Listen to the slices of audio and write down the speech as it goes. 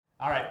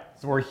All right,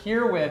 so we're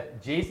here with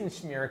Jason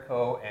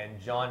Schmierko and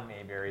John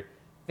Mayberry.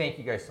 Thank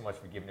you guys so much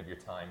for giving up your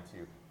time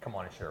to come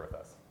on and share with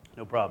us.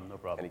 No problem, no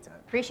problem. Anytime.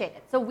 Appreciate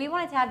it. So we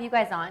wanted to have you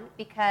guys on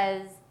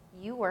because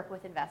you work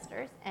with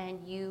investors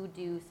and you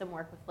do some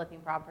work with flipping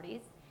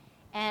properties,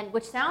 and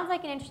which sounds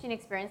like an interesting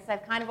experience.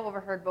 I've kind of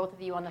overheard both of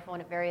you on the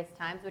phone at various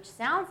times, which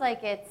sounds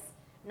like it's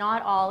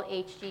not all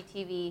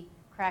HGTV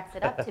cracks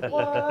it up to be.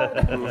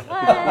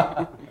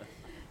 What?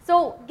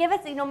 So give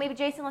us, maybe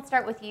Jason, let's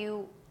start with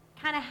you.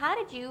 Kind of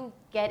how did you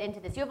get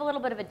into this? You have a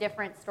little bit of a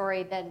different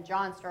story than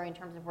John's story in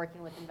terms of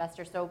working with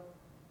investors. So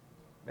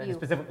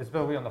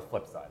specifically on the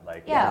flip side,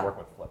 working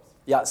with flips.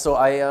 Yeah, so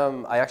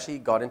I actually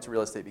got into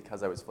real estate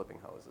because I was flipping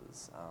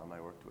houses. I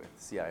worked with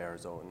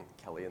CIR's own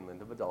Kelly and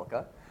Linda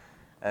Vidalka,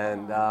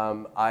 and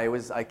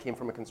I came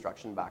from a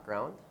construction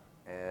background,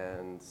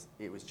 and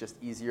it was just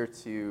easier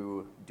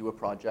to do a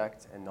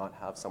project and not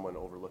have someone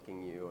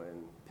overlooking you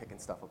and picking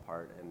stuff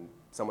apart, and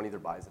someone either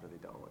buys it or they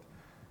don't.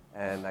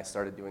 And I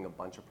started doing a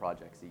bunch of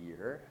projects a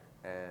year,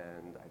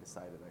 and I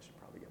decided I should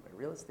probably get my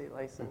real estate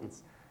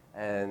license.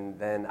 And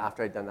then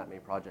after I'd done that many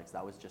projects,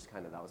 that was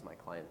my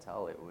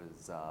clientele. It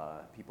was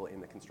people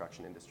in the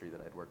construction industry that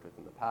I'd worked with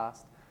in the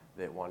past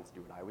that wanted to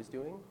do what I was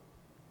doing,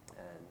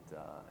 and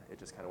it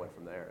just kind of went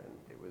from there. And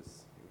it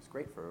was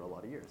great for a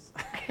lot of years.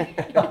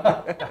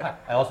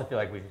 I also feel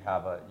like we should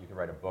have you could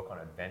write a book on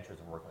adventures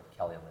of working with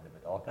Kelly and Linda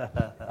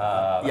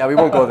Vidalka. Yeah, we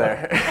won't go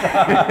there.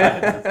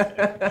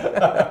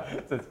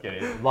 Just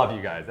kidding. Love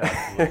you guys,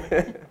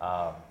 absolutely.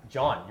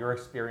 John, your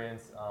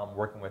experience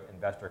working with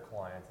investor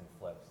clients and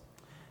flips.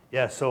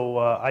 Yeah, so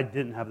I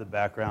didn't have the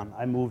background.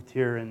 I moved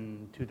here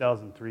in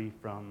 2003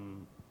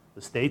 from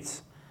the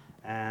States,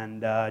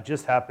 and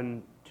just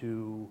happened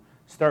to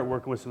start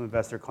working with some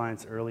investor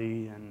clients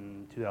early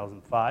in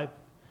 2005,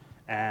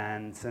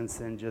 and since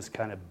then just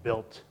kind of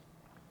built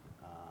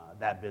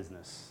that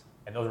business.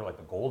 And those are like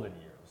the golden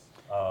years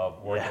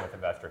of working with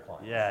investor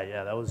clients.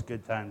 Yeah, that was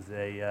good times.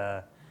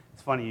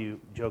 It's funny you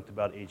joked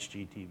about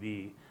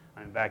HGTV. I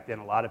mean, back then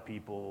a lot of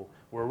people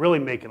were really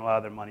making a lot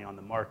of their money on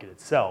the market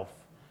itself,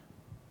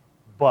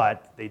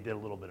 but they did a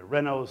little bit of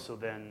renos, so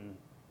then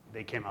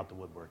they came out the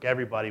woodwork.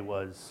 Everybody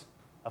was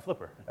a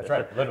flipper. That's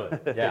right, literally,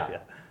 yeah.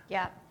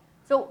 Yeah.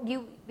 So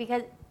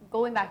because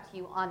going back to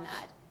you on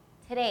that,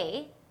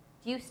 today,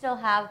 do you still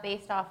have,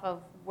 based off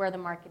of where the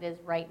market is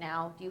right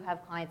now, do you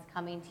have clients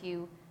coming to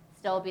you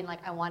still being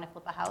like, I want to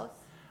flip a house?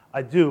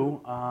 I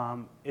do.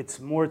 It's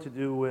more to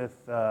do with,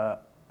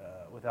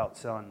 without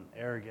sounding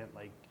arrogant,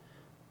 like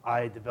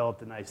I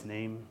developed a nice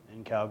name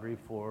in Calgary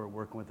for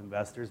working with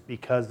investors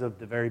because of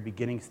the very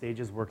beginning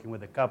stages, working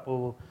with a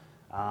couple,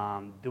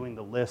 doing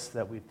the lists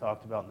that we've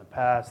talked about in the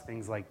past,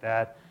 things like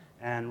that,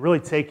 and really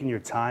taking your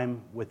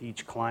time with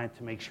each client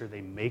to make sure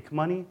they make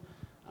money.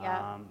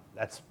 Yeah.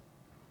 That's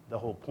the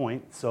whole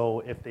point.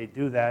 So if they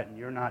do that and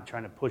you're not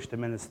trying to push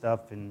them into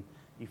stuff and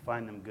you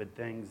find them good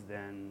things,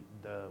 then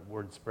the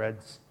word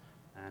spreads.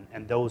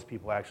 And those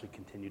people actually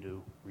continue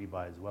to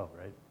rebuy as well,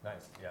 right?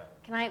 Nice, yeah.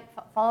 Can I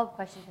follow-up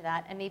question to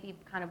that, and maybe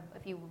kind of,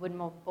 if you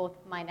wouldn't both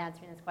mind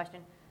answering this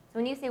question. So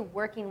when you say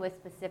working with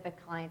specific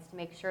clients to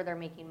make sure they're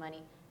making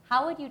money,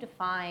 how would you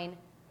define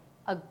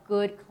a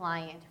good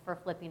client for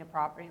flipping a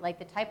property? Like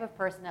the type of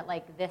person that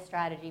like this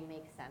strategy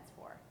makes sense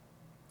for?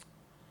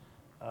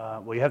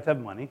 Well, you have to have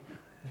money.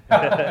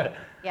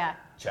 Yeah.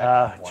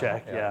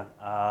 Check,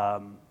 yeah.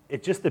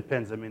 It just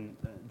depends. I mean,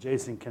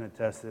 Jason can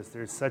attest to this.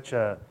 There's such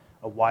a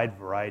wide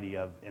variety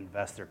of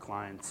investor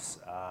clients.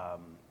 I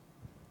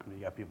mean,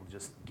 you got people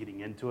just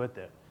getting into it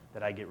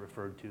that I get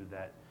referred to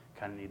that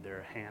kind of need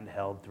their hand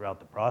held throughout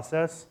the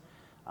process.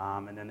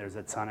 And then there's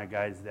a ton of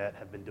guys that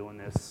have been doing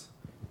this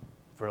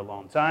for a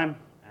long time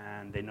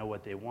and they know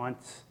what they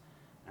want.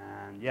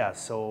 And yeah,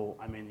 so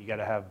I mean, you got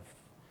to have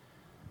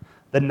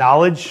the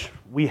knowledge.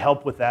 We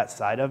help with that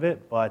side of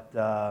it, but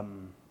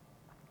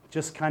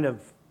just kind of,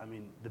 I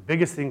mean, the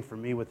biggest thing for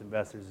me with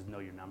investors is know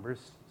your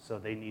numbers. So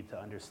they need to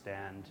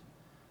understand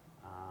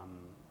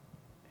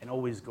and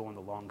always go on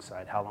the long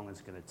side, how long it's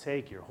going to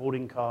take, your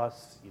holding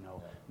costs,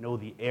 know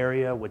the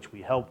area, which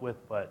we help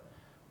with, but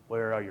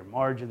where are your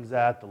margins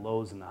at, the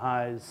lows and the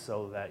highs,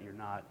 so that you're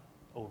not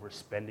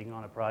overspending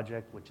on a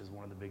project, which is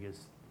one of the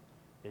biggest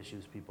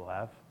issues people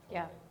have.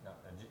 Yeah. No,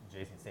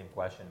 Jason, same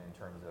question in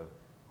terms of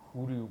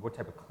what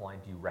type of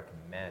client do you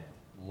recommend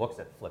looks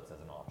at flips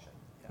as an option?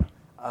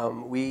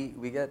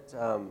 We get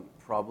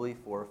probably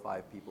 4 or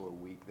 5 people a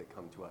week that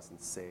come to us and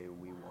say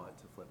we want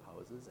to flip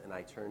houses, and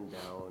I turn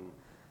down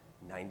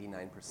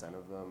 99%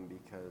 of them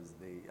because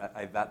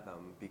I vet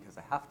them because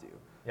I have to.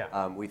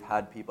 Yeah. We've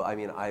had people, I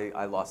mean,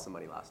 I lost some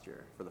money last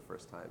year for the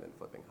first time in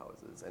flipping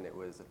houses, and it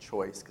was a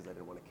choice because I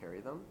didn't want to carry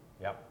them.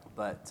 Yep.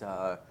 But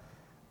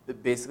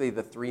basically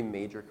the 3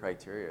 major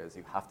criteria is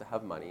you have to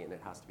have money and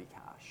it has to be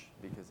cash,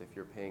 because if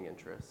you're paying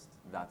interest,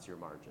 that's your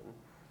margin.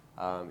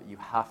 You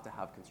have to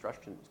have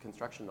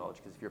construction knowledge,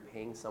 because if you're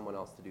paying someone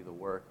else to do the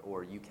work,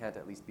 or you can't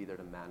at least be there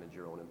to manage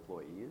your own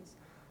employees,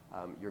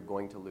 you're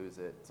going to lose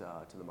it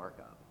to the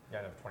markup. Yeah,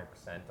 and have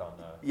 20% on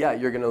the... Yeah,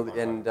 you're going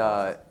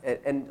to,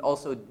 and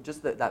also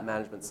just that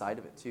management side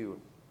of it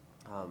too.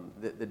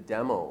 the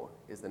demo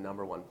is the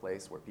number one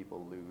place where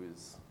people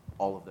lose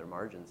all of their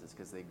margins, is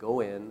because they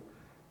go in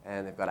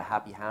and they've got a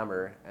happy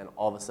hammer, and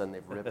all of a sudden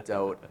they've ripped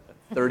out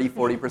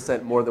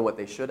 30-40% more than what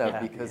they should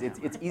have, because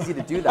it's easy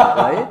to do that,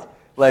 right?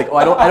 Like, oh,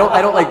 I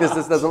don't like this.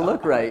 This doesn't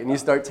look right, and you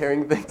start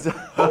tearing things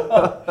up.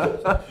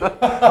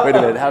 Wait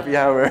a minute, happy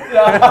hammer.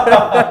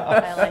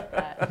 I like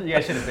that. You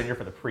guys should have been here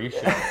for the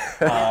pre-show.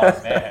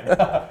 Oh,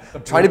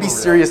 man. Trying to be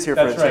serious here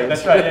for a change.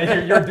 That's right.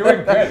 Yeah, you're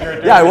doing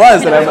good. Yeah, I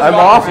was, and I'm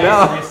off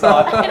now. We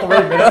saw it 3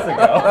 minutes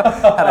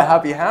ago. Had a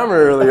happy hammer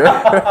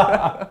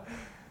earlier.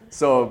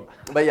 So,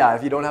 but yeah,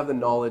 if you don't have the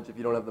knowledge, if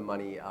you don't have the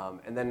money,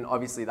 and then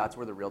obviously that's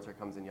where the realtor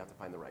comes in. You have to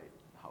find the right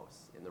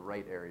house in the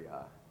right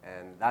area,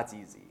 and that's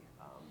easy.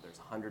 There's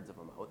hundreds of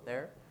them out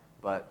there,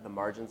 but the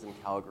margins in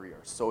Calgary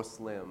are so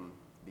slim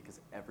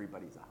because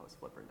everybody's a house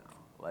flipper now.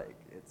 Like,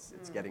 it's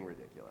getting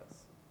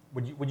ridiculous.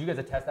 Would you guys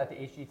attest that to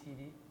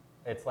HGTV?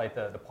 It's like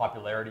the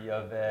popularity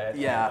of it.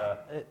 Yeah.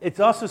 It's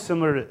also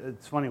similar to,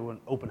 it's funny when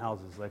open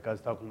houses, like I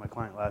was talking to my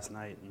client last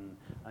night, and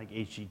like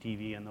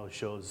HGTV and those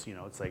shows, you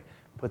know, it's like,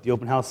 put the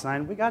open house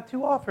sign, we got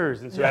 2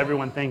 offers. And so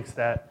everyone thinks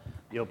that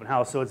the open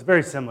house, so it's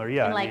very similar,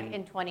 yeah. And I like mean,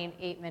 in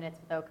 28 minutes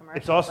without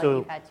commercials, it's also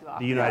like you've had 2 offers.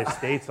 the United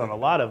States on a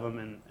lot of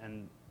them,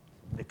 and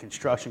the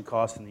construction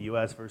cost in the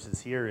US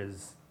versus here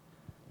is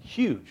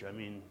huge. I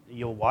mean,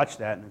 you'll watch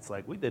that and it's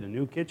like, we did a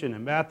new kitchen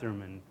and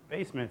bathroom and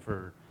basement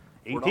for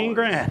 18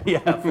 grand. Yeah,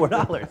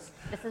 $4.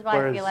 This is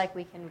why I feel like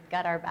we can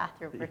gut our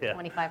bathroom for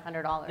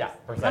 $2,500. Yeah,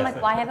 So I'm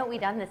like, why haven't we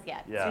done this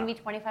yet? Yeah. It's going to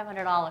be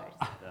 $2,500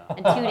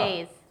 in 2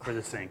 days. For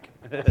the sink.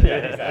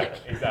 Yeah,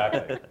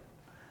 exactly.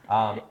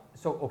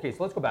 So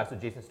let's go back. So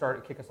Jason,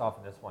 kick us off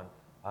on this one,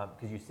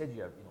 because you said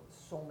you have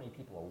so many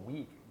people a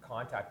week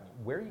contacting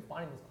you. Where are you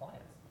finding these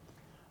clients?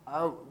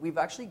 We've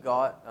actually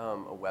got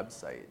a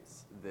website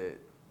that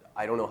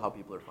I don't know how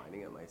people are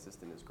finding it. My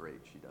assistant is great.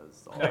 She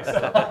does all that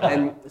stuff.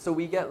 And so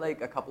we get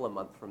like a couple a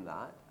month from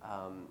that.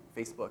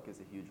 Facebook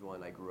is a huge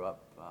one. I grew up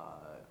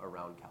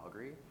around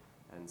Calgary,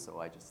 and so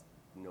I just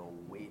know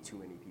way too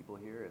many people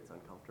here. It's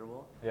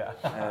uncomfortable. Yeah.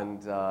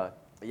 And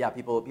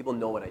people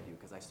know what I do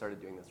because I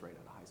started doing this right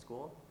out of high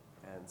school.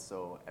 And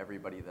so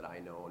everybody that I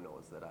know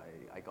knows that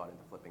I got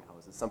into flipping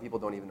houses. Some people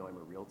don't even know I'm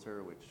a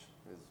realtor, which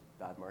is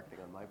bad marketing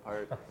on my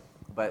part.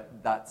 But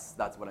that's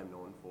what I'm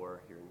known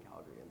for here in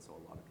Calgary, and so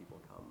a lot of people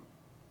come.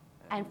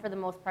 And for the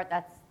most part,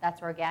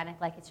 that's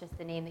organic. Like, it's just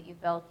the name that you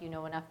built. You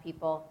know enough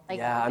people. Like,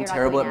 Yeah, I'm you're not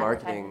terrible at doing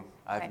marketing.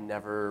 advertising. I've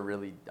never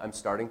really. I'm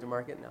starting to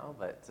market now,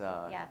 but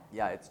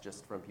Yeah. it's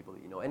just from people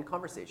that you know, and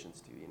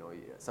conversations too.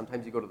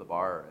 Sometimes you go to the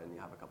bar and you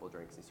have a couple of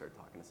drinks and you start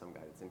talking to some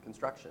guy that's in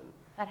construction.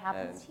 That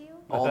happens and to you?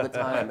 all the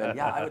time. And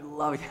yeah, I would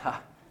love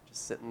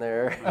just sitting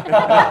there.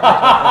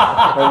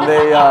 And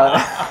they,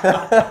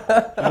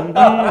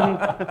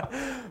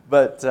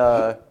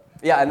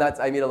 and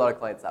I meet a lot of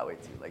clients that way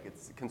too. Like,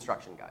 it's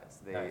construction guys.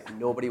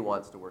 Nobody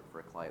wants to work for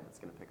a client that's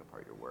going to pick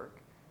apart your work,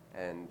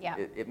 and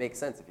it makes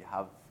sense if you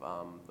have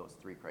those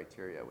 3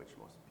 criteria, which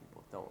most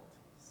people don't.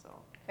 So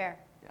Fair.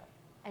 yeah.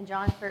 And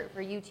John,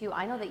 for you too,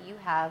 I know that you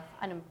have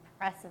an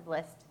impressive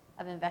list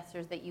of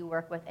investors that you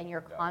work with, and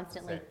you're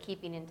constantly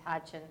keeping in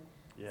touch and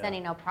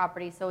sending out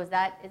properties. So is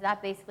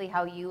that basically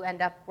how you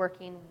end up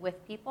working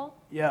with people?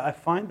 Yeah, I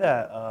find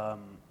that,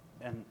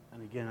 and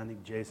again, I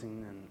think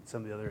Jason and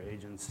some of the other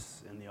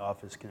agents in the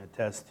office can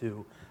attest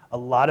to, a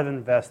lot of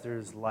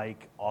investors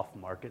like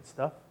off-market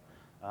stuff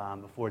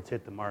before it's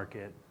hit the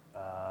market.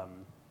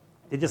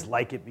 They just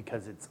like it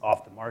because it's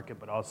off the market,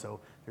 but also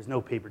there's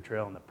no paper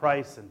trail in the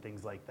price and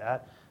things like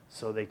that,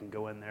 so they can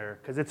go in there.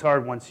 Because it's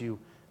hard once you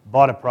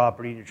bought a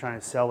property and you're trying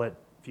to sell it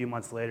a few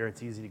months later,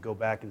 it's easy to go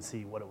back and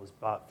see what it was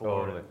bought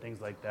for and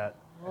things like that.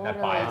 And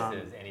that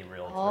biases any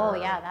realtor. Oh,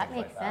 yeah, that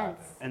makes sense.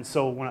 And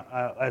so, when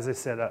as I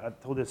said, I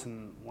told this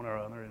in one of our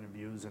other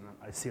interviews, and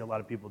I see a lot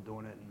of people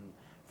doing it. And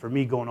for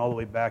me, going all the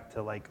way back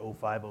to like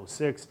 05,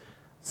 06,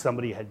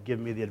 somebody had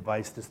given me the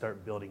advice to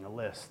start building a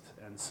list.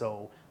 And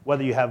so,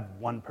 whether you have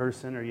one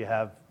person or you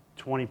have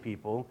 20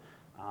 people,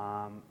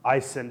 I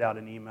send out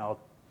an email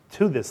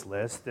to this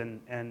list, and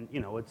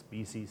it's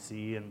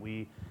BCC,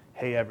 and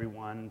hey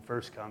everyone,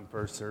 first come,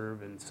 first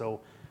serve. And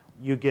so,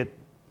 you get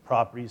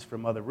properties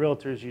from other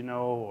realtors,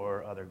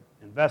 or other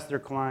investor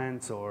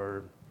clients,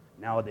 or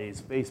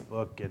nowadays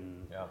Facebook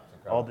and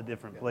all the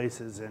different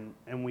places,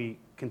 and we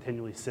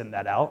continually send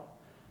that out.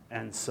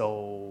 And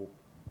so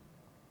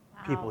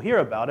people hear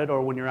about it,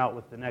 or when you're out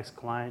with the next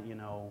client,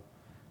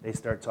 they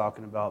start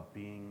talking about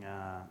being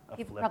a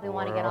People flipper probably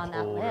want to or get a on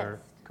that holder.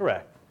 list.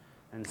 Correct.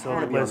 And so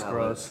the be on list that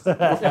grows.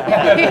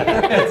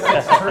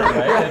 It's true,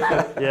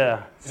 right?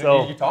 Yeah.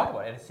 So you talk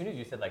about it, and as soon as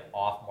you said like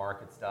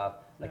off-market stuff,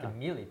 like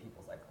immediately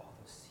people's like, oh,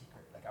 those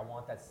secret, like I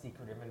want that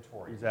secret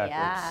inventory. Exactly.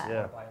 Yeah. I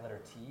want to buy a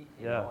letter T.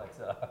 You know, it's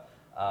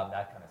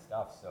that kind of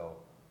stuff. So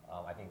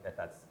I think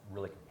that's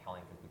really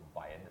compelling because people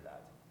buy into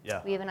that.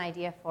 Yeah. We have an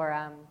idea for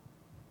a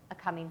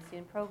coming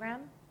soon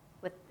program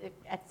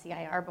at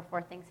CIR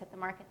before things hit the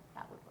market.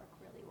 That would work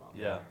really well.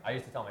 Yeah. I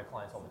used to tell my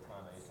clients all the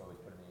time, I used to always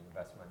put in the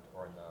investment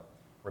or in the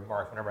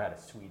remarks, whenever I had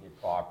a suited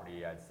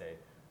property, I'd say,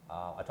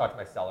 I talk to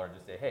my seller and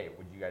just say, hey,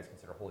 would you guys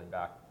consider holding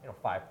back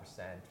 5%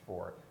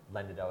 for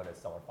lend it out as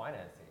seller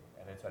financing?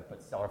 And then so I'd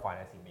put seller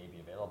financing may be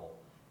available.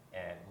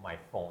 And my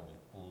phone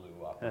just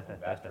blew up with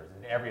investors.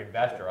 And every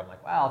investor, I'm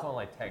like, wow, it's only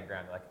like 10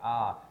 grand. They're like,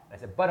 ah. And I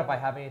said, but if I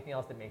have anything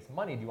else that makes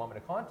money, do you want me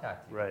to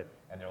contact you? Right.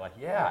 And they're like,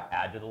 yeah,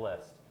 add to the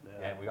list.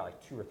 Yeah. And we got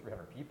like 200 or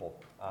 300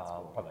 people,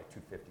 probably like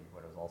 250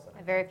 when it was all said.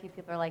 And very few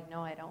people are like,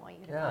 no, I don't want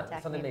you to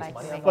contact something me. makes if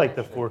I money can off It's make like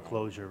the money."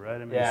 foreclosure, right?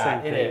 I mean, Yeah,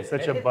 same it thing. is. It's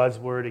such a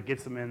buzzword. It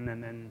gets them in,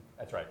 and then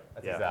That's right.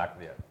 That's Yeah.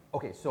 exactly it.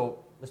 Okay,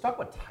 so let's talk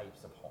about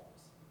types of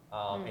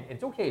homes. And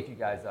it's okay if you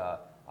guys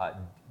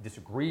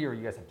disagree or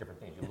you guys have different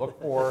things you look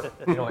for,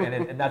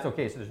 and that's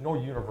okay. So there's no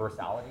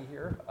universality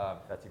here,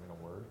 if that's even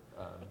a word.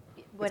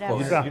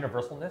 Whatever. close.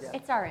 Universalness.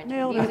 It's our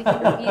Nailed interview. We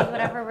can use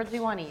whatever words we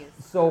want to use.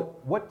 So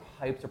what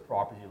types of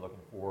properties are you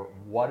looking for?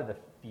 What are the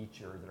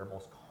features that are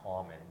most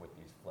common with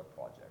these flip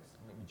projects?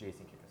 Maybe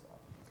Jason, kick us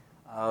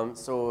off.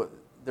 So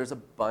there's a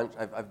bunch.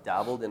 I've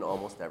dabbled in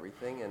almost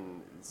everything,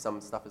 and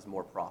some stuff is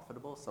more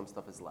profitable, some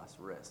stuff is less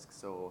risk.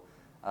 So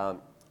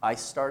I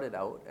started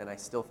out, and I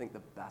still think the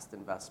best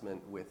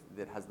investment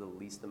that has the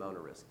least amount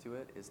of risk to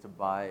it is to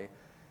buy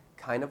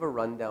kind of a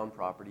rundown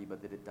property,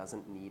 but that it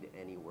doesn't need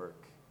any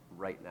work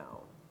right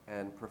now,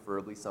 and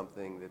preferably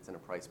something that's in a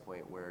price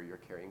point where your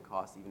carrying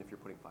cost, even if you're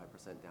putting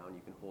 5% down,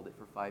 you can hold it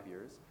for 5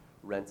 years,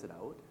 rent it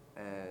out,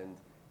 and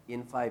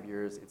in 5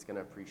 years, it's going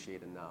to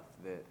appreciate enough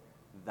that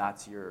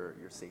that's your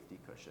safety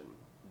cushion.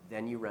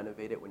 Then you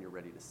renovate it when you're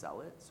ready to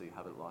sell it, so you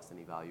haven't lost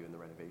any value in the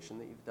renovation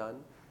that you've done.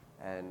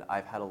 And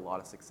I've had a lot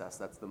of success.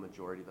 That's the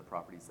majority of the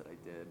properties that I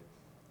did.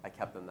 I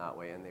kept them that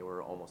way, and they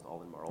were almost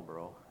all in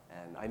Marlborough.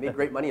 And I made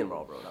great money in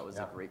Marlborough. That was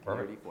a great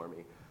community for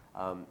me.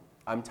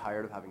 I'm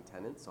tired of having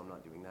tenants, so I'm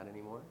not doing that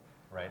anymore.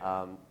 Right.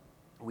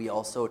 We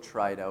also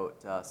tried out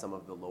some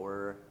of the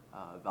lower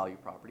value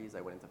properties.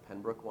 I went into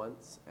Pembroke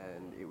once,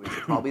 and it was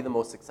probably the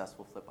most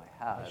successful flip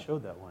I had. I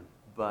showed that one.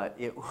 But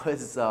it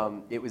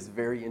was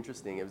very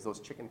interesting. It was those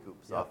chicken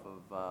coops off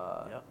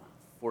of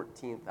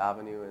 14th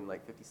Avenue and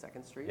like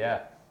 52nd Street.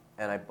 Yeah.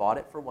 And I bought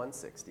it for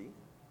 $160,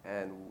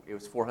 and it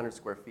was 400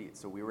 square feet.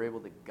 So we were able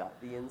to gut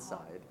the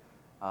inside.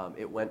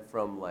 It went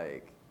from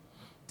like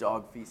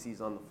dog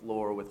feces on the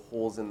floor with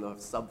holes in the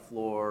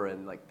subfloor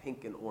and like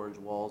pink and orange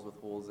walls with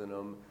holes in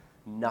them.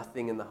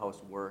 Nothing in the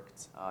house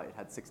worked. It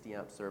had 60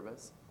 amp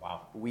service.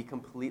 Wow. We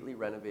completely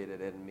renovated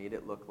it and made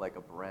it look like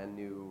a brand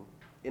new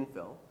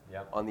infill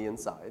Yep. on the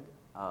inside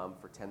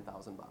for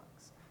 $10,000.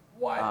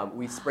 What?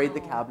 We sprayed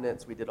the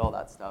cabinets. We did all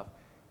that stuff.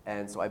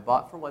 And so I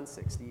bought for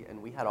 $160,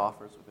 and we had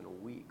offers within a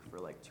week for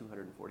like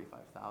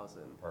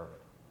 $245,000.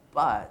 Perfect.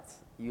 But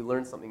you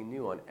learn something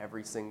new on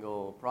every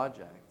single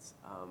project.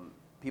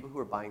 People who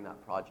are buying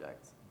that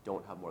project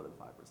don't have more than 5%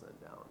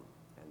 down.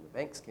 And the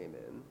banks came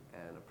in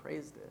and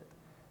appraised it,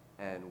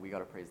 and we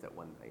got appraised at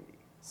 $190.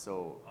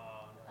 So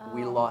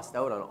we lost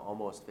out on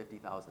almost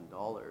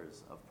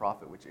 $50,000 of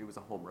profit, which it was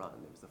a home run.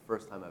 It was the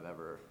first time I've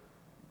ever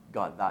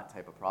got that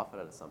type of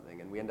profit out of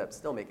something, and we ended up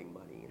still making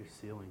money. Your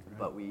ceiling, right?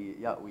 But we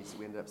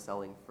ended up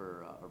selling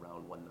for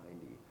around $190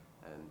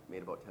 and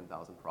made about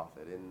 $10,000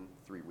 profit in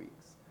 3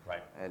 weeks.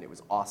 Right. And it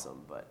was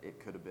awesome, but it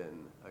could have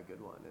been a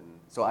good one. And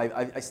so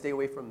I stay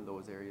away from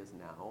those areas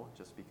now,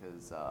 just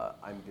because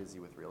I'm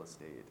busy with real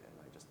estate,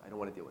 and I don't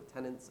want to deal with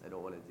tenants. I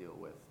don't want to deal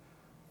with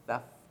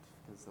theft,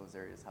 because those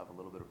areas have a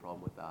little bit of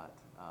problem with that.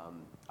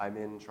 I'm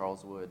in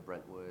Charleswood,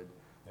 Brentwood,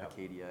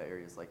 Acadia,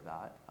 areas like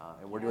that,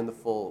 and we're doing the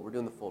full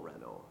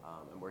reno.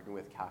 I'm working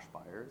with cash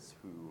buyers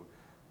who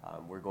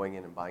we're going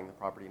in and buying the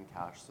property in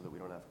cash so that we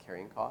don't have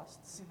carrying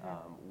costs.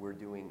 We're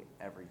doing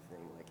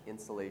everything like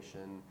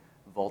insulation,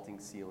 vaulting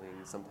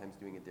ceilings, sometimes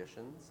doing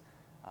additions,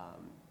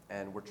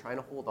 and we're trying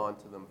to hold on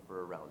to them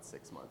for around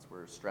 6 months.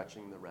 We're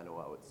stretching the reno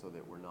out so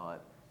that we're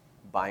not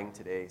buying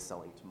today,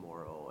 selling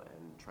tomorrow,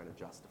 and trying to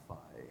justify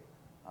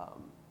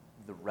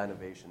the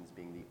renovations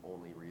being the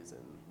only reason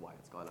why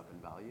it's gone up in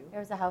value.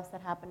 There was a house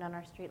that happened on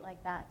our street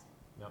like that.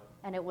 Yep.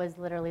 And it was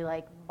literally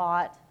like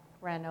bought,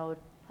 renoed,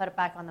 put it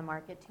back on the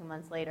market 2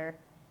 months later.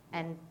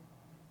 And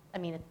I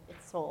mean,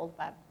 it's sold,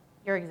 but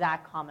your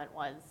exact comment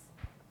was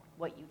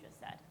what you just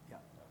said. Yeah.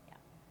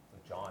 So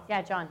John.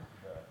 Yeah,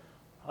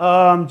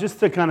 John. Just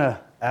to kind of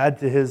add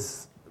to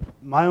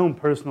my own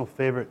personal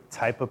favorite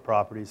type of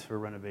properties for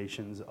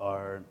renovations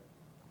are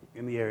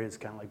in the areas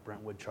kind of like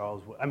Brentwood,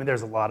 Charleswood. I mean,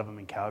 there's a lot of them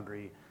in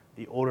Calgary.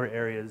 The older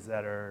areas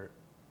that are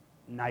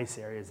nice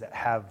areas that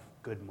have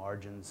good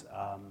margins.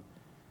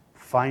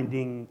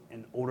 Finding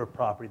an older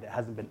property that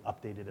hasn't been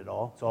updated at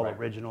all. It's all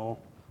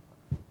original,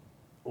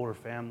 older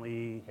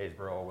family.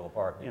 Haysboro, Willow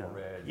Park, Maple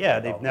Ridge. Yeah,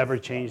 they've never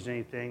changed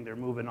anything. They're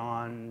moving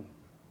on,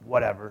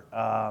 whatever.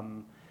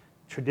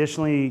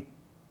 Traditionally,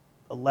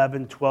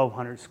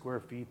 1,200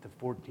 square feet to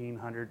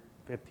 1,400,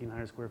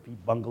 1,500 square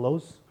feet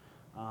bungalows.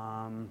 A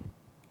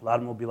lot of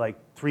them will be like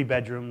 3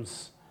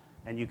 bedrooms,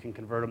 and you can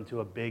convert them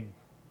to a big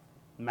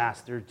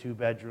master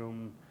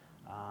 2-bedroom,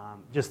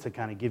 just to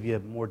kind of give you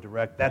more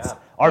direct. That's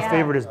our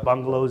favorite is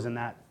bungalows in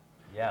that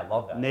Yeah, I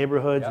love that.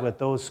 neighborhoods with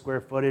those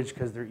square footage,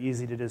 because they're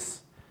easy to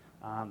just,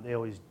 they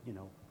always,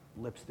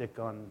 lipstick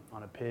on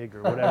a pig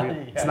or whatever.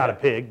 It's not a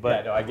pig,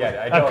 but no, I get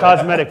it. a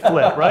cosmetic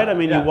flip, right? I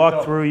mean, Yeah, you walk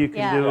no. through, you can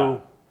Yeah.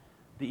 do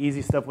the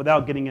easy stuff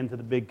without getting into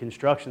the big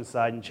construction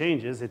side and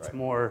changes. It's Right.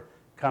 more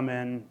come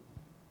in,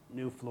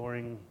 new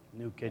flooring,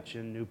 new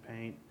kitchen, new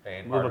paint,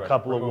 Paint, move a hardware,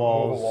 couple of remove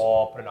walls, a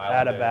wall, put an island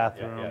add a in.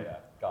 bathroom. Yeah,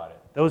 got it.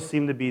 Those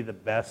seem to be the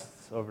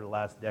best over the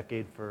last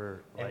decade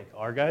for And- like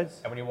our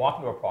guys. And when you walk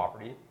into a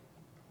property,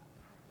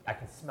 I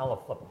can smell a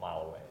flip a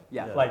mile away.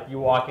 Yeah. Yeah. Like you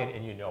walk in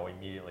and you know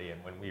immediately.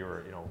 And when we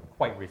were,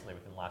 quite recently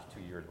within the last 2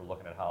 years, we're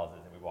looking at houses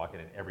and we walk in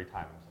and every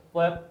time I'm just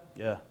like,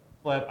 Yeah.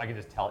 flip. I can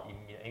just tell. And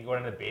you go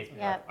into the basement.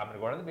 Yeah. I'm going to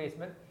go into the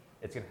basement.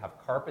 It's going to have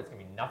carpet. It's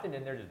going to be nothing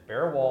in there, just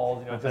bare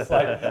walls. Just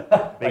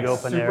Big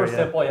open super area.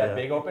 simple. Yeah, Yeah.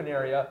 big open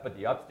area. But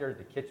the upstairs,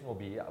 the kitchen will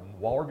be,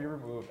 wall will be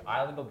removed,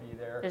 island will be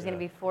there. There's going to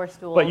be 4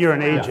 stools. But you're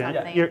an around agent,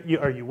 something.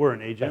 you were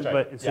an agent, That's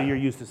right. but and so Yeah. you're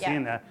used to Yeah.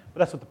 seeing that. But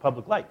that's what the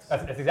public likes.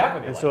 That's exactly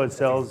what they And like. so it That's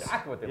sells.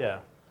 exactly what they yeah.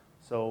 like.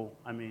 So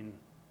I mean,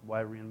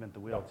 why reinvent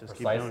the wheel? No, Just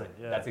precisely. keep doing it.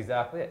 Yeah. That's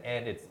exactly it,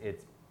 and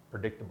it's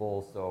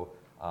predictable. So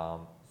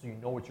so you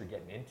know what you're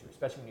getting into,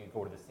 especially when you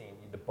go to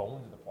the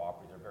bones of the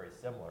properties are very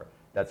similar.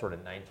 That sort of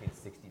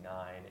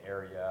 1969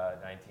 area,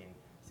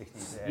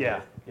 1960s. Yeah,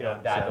 area, yeah,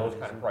 that those 70s.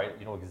 kind of price.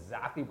 You know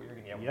exactly what you're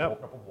going to get when you Yep.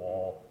 open up a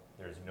wall.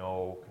 There's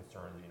no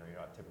concerns. You're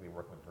not typically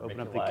working with Open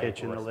up the vermiculite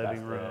kitchen, or the living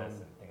asbestos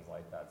room. and things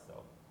like that. So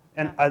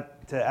And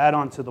to add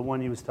on to the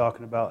one he was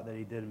talking about that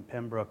he did in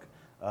Pembroke,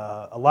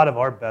 a lot of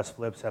our best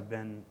flips have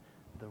been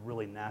the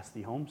really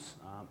nasty homes,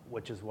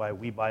 which is why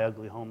We Buy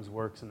Ugly Homes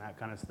works and that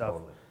kind of stuff.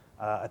 Totally.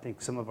 I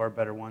think some of our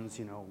better ones,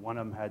 one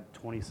of them had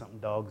 20-something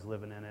dogs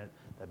living in it.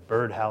 That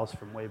birdhouse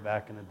from way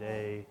back in the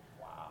day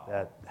wow.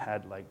 that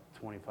had like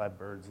 25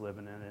 birds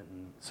living in it.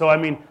 And so, I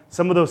mean,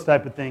 some of those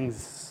type of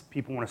things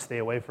people want to stay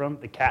away from.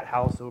 The cat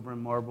house over in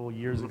Marble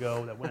years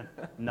ago that went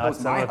nuts.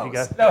 was I my don't know if you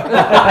house.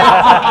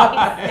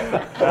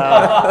 guys.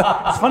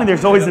 It's funny.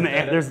 There's always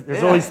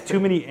there's always too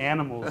many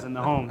animals in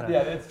the home.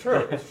 Yeah, it's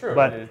true. It's true.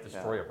 But- it is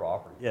destroy a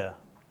property. Yeah,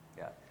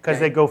 Yeah. because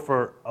they go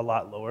for a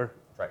lot lower.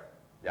 That's right.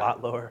 A Yeah.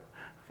 lot lower.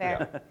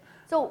 Fair.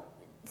 So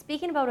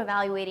speaking about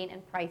evaluating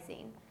and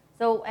pricing,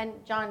 so,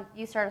 and John,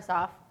 you start us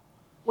off.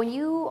 When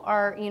you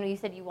are, you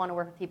said you want to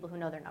work with people who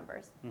know their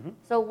numbers. Mm-hmm.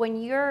 So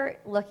when you're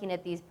looking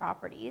at these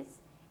properties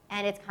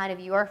and it's kind of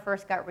your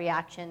first gut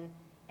reaction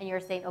and you're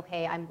saying,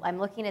 okay, I'm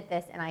looking at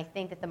this and I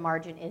think that the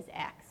margin is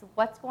X,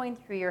 what's going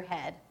through your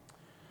head?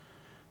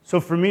 So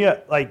for me,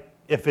 like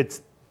if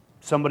it's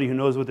somebody who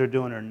knows what they're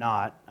doing or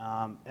not,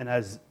 and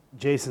as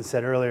Jason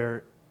said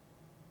earlier,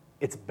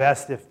 it's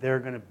best if they're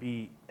going to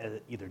be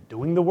either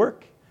doing the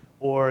work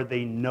or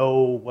they know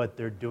what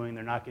they're doing.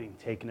 They're not getting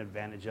taken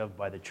advantage of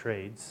by the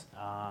trades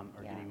or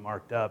Yeah. getting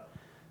marked up.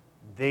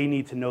 They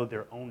need to know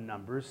their own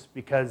numbers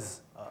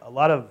because a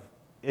lot of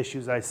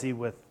issues I see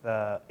with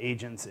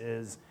agents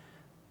is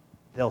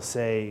they'll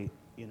say,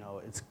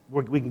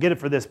 we can get it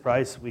for this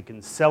price, we can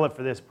sell it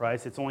for this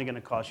price, it's only going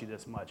to cost you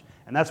this much.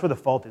 And that's where the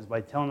fault is, by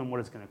telling them what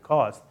it's going to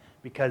cost,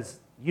 because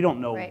you don't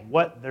know Right.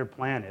 what their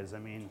plan is. I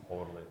mean,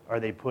 Totally.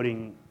 are they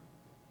putting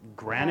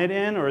granite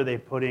in or are they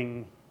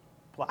putting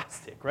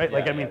plastic, right?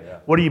 Yeah, yeah.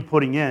 What are you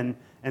putting in?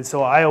 And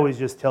so I always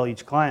just tell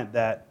each client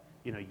that,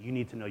 you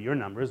need to know your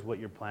numbers, what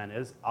your plan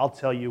is. I'll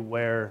tell you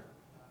where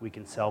we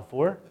can sell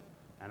for,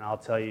 and I'll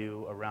tell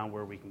you around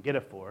where we can get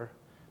it for,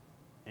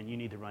 and you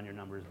need to run your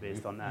numbers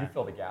based on that. You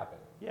fill the gap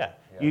in. Yeah.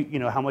 Yeah. You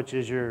know, how much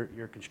is your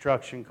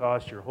construction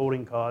cost, your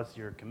holding costs,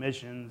 your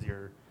commissions,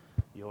 your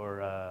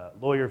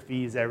lawyer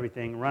fees,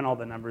 everything. Run all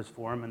the numbers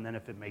for them, and then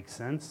if it makes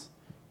sense,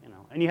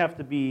 and you have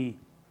to be,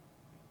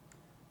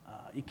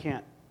 you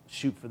can't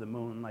shoot for the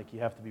moon. Like, you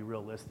have to be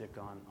realistic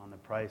on the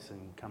price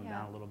and come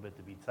down a little bit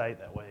to be tight.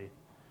 That way,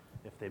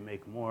 if they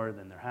make more,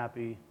 then they're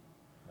happy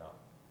No.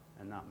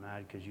 and not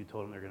mad because you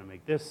told them they're going to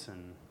make this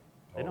and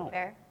they don't.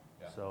 Fair?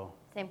 Yeah. So,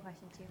 Same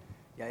question too.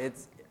 Yeah,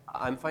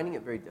 I'm finding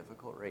it very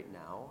difficult right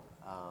now,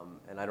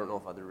 and I don't know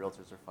if other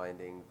realtors are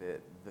finding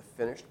that the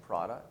finished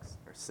products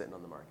are sitting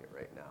on the market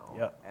right now.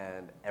 Yep.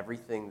 And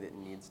everything that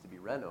needs to be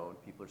renoed,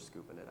 people are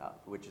scooping it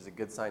up, which is a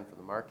good sign for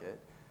the market.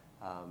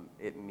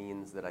 It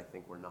means that I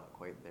think we're not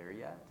quite there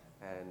yet.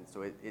 And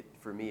so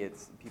for me,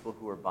 it's people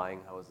who are buying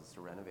houses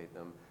to renovate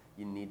them,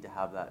 you need to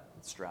have that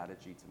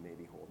strategy to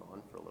maybe hold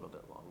on for a little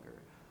bit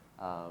longer.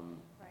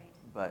 Right.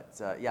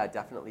 But yeah,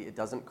 definitely, it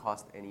doesn't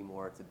cost any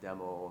more to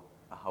demo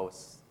a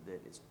house that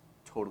is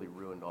totally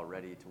ruined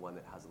already to one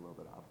that has a little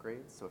bit of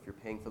upgrades. So if you're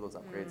paying for those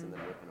upgrades and then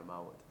ripping them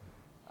out,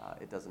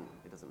 it doesn't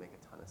make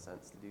a ton of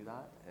sense to do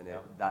that. And Yeah.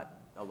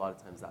 that a lot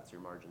of times that's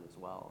your margin as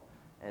well.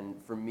 And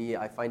for me,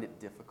 I find it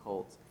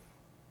difficult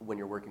when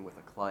you're working with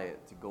a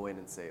client to go in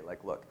and say,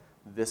 like, look,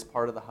 this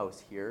part of the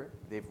house here,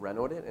 they've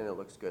renovated it and it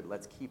looks good.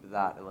 Let's keep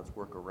that and let's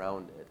work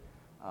around it.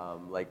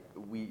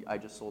 I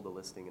just sold a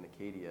listing in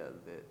Acadia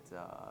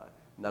that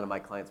none of my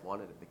clients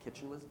wanted it. The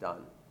kitchen was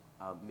done,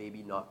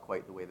 maybe not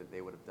quite the way that they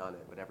would have done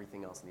it, but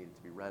everything else needed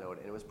to be renovated,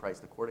 and it was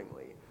priced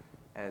accordingly.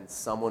 And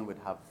someone would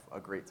have a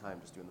great time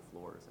just doing the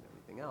floors and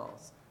everything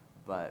else.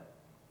 But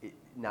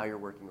now you're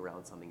working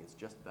around something. It's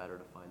just better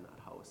to find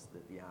that house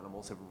that the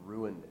animals have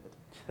ruined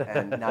it,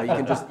 and now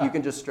you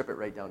can just strip it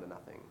right down to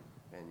nothing.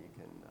 and you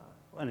can.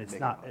 And it's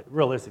make not, it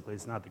realistically,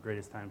 it's not the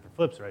greatest time for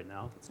flips right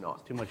now. It's not.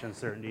 It's too much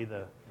uncertainty.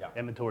 The Yeah.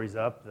 inventory's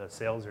up, the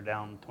sales are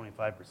down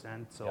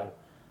 25%. So, Yeah.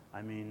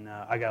 I mean,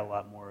 I got a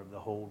lot more of the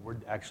whole, we're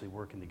actually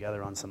working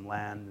together on some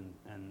land,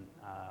 and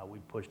we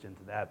pushed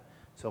into that.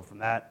 So from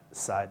that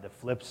side, the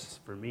flips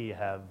for me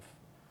have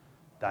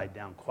died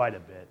down quite a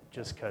bit,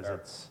 just because Fair.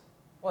 it's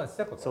Well, it's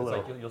cyclical. It's, a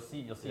little- like you'll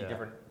see yeah.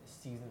 different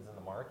seasons in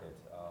the market.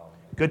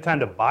 a good time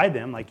to buy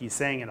them, like he's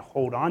saying, and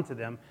hold on to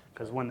them,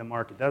 because when the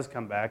market does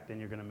come back, then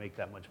you're going to make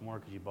that much more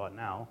because you bought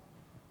now.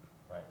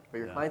 Right. But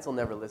your Yeah. clients will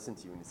never listen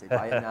to you when you say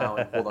buy it now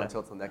and hold on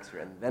till next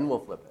year, and then we'll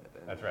flip it.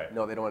 And That's right.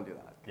 No, they don't want to do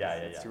that. 'cause Yeah,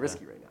 yeah, It's yeah. too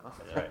risky right now.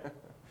 That's right.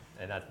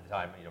 And that's the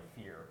time,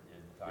 fear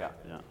is the time Yeah.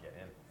 to Yeah. get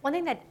in. One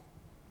thing that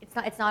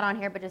it's not on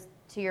here, but just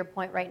to your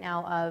point right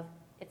now of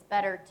it's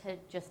better to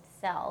just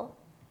sell.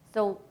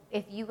 So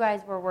if you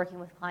guys were working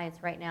with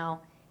clients right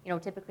now,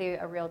 typically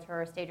a realtor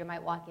or a stager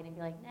might walk in and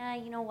be like, nah,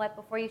 you know what,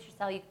 before you should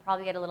sell, you could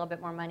probably get a little bit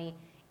more money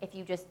if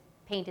you just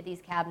painted these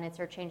cabinets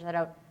or changed that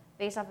out.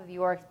 Based off of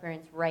your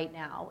experience right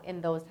now in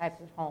those types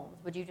of homes,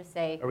 would you just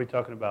say, Are we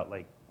talking about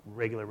like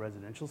regular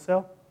residential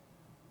sale?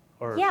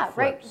 Or yeah,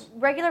 flips?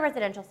 regular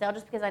residential sale,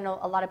 just because I know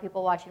a lot of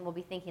people watching will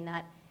be thinking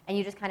that, and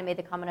you just kind of made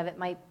the comment of it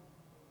might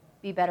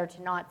be better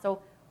to not.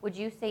 So would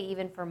you say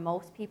even for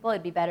most people,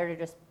 it'd be better to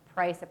just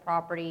price a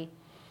property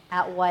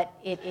at what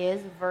it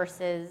is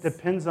versus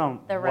Depends on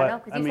the what, reno?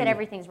 Because I you mean, said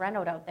everything's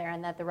renoed out there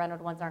and that the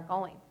renoed ones aren't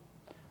going.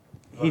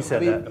 He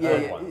said that. The yeah,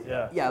 flip yeah, ones,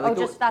 yeah. yeah, Oh, like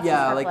just- that's yeah,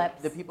 just for like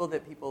flips. the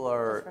people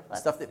are Just for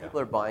flips. stuff that Yeah. people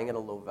are buying at a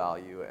low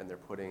value and they're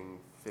putting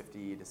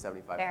 50 to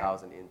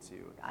 75,000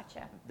 into.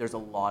 Gotcha. There's a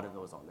lot of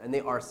those on, and they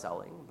are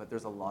selling, but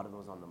there's a lot of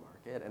those on the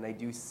market, and I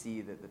do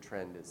see that the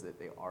trend is that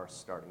they are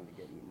starting to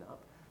get eaten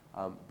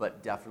up.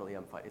 But definitely,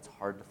 it's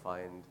hard to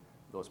find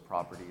those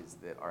properties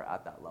that are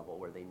at that level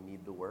where they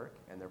need the work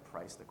and they're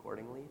priced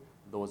accordingly.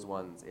 Those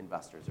ones,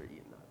 investors are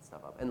eating that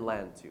stuff up, and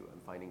land too. I'm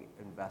finding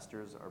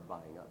investors are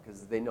buying up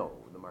because they know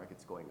the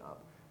market's going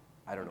up.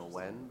 I don't know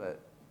when, but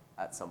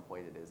at some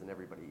point it is, and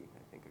everybody,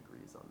 I think,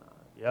 agrees on that.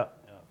 Yeah,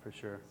 for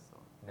sure. So.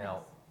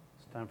 Now,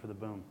 It's time for the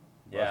boom.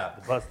 Yeah.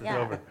 The bust is Yeah.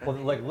 over. well,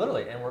 like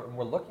literally, and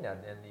we're looking at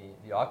it, and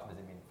the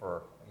optimism.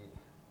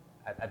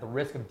 At the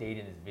risk of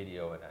dating this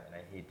video, and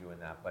I hate doing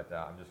that, but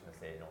I'm just going to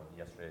say,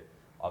 yesterday,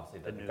 obviously,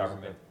 The the news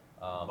government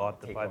bought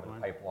the taking over the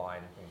pipeline. pipeline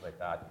and things like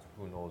that. So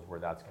who knows where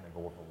that's going to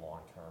go over the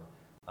long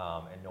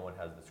term, and no one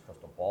has this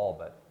crystal ball.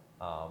 But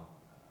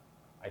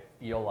I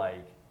feel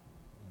like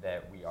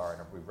that we are,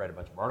 and we've read a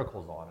bunch of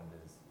articles on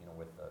it. Is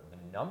with the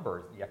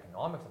numbers, the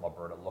economics of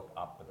Alberta look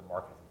up, but the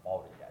market hasn't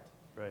followed it yet.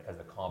 Right. Because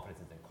the confidence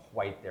isn't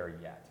quite there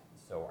yet.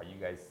 So are you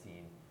guys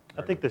seeing?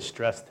 I think the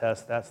stress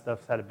test, that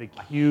stuff's had a big,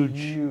 huge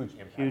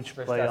impact. huge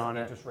Stress play test, on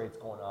it. Interest rates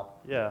going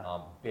up. Yeah.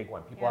 Big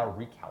one. People Yeah. are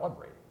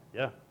recalibrating.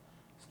 Yeah,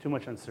 it's too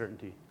much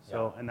uncertainty.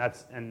 So,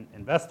 and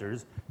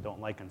investors don't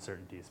like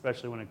uncertainty,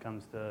 especially when it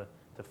comes to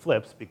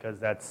flips, because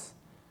that's,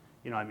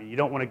 you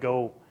don't want to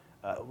go.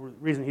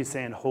 Reason he's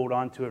saying hold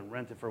on to it and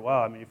rent it for a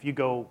while. I mean, if you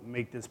go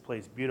make this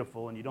place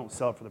beautiful and you don't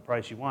sell it for the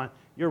price you want,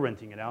 you're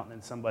renting it out, and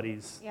then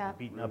somebody's Yeah.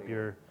 beating up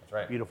your That's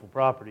right. beautiful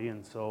property,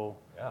 and so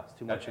Yeah. it's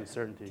too much To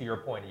uncertainty. your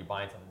point, are you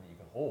buying something that you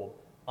can hold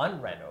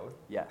unrenoed?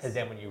 Yes. Because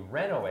then when you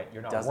reno it,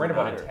 you're not Doesn't worried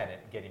about a matter.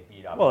 tenant getting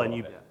beat up. Well, a and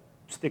little you bit.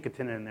 stick a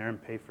tenant in there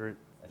and pay for it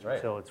That's right.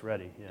 until it's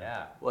ready.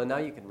 Yeah. Well, now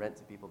you can rent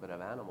to people that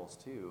have animals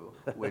too,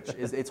 which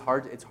is it's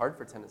hard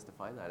for tenants to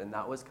find that, and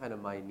that was kind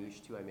of my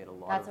niche too. I made a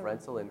lot That's of a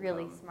rental income.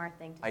 really smart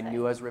thing to I say.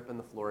 knew I was ripping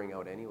the flooring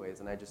out anyways,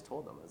 and I just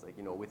told them, I was like,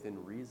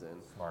 within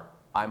reason, Smart.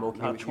 I'm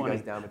okay Not with 20. you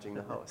guys damaging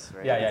the house,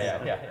 right?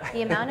 Yeah.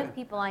 The amount of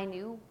people I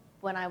knew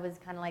when I was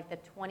kind of like the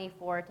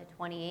 24 to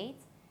 28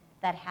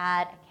 that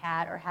had a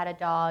cat or had a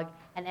dog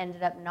and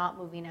ended up not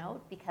moving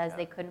out because Yeah.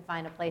 they couldn't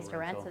find a place to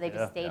rent, Rental, so they just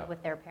yeah. stayed Yeah.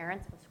 with their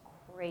parents was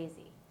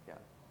crazy. Yeah.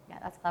 Yeah,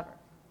 that's clever.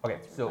 Okay,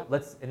 That's so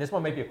clever. and this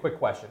one might be a quick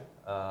question,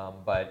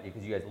 but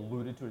because you guys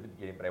alluded to it at the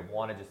beginning, but I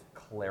want to just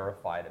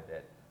clarify it a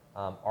bit.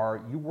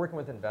 Are you working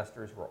with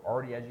investors who are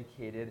already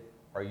educated?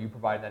 Are you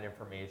providing that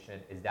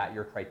information? Is that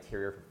your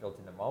criteria for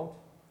filtering them out?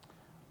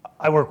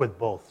 I work with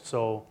both.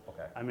 So,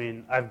 Okay. I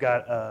mean, I've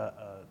got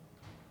a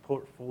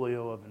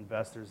portfolio of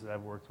investors that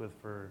I've worked with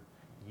for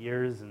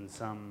years, and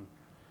some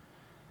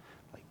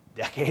like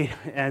decade,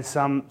 and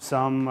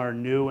some are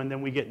new, and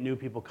then we get new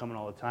people coming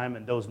all the time,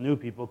 and those new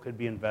people could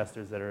be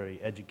investors that are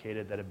already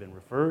educated, that have been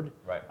referred.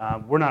 Right.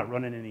 We're not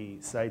running any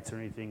sites or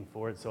anything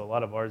for it, so a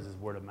lot of ours is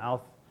word of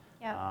mouth.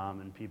 Yeah.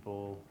 And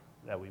people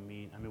that we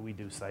meet. I mean, we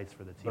do sites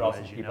for the team, But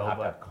also as you people know. have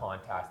to But have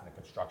contacts and the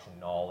construction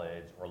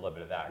knowledge or a little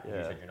bit of that, because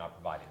you Yeah. said you're not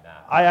providing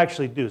that. I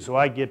actually do. So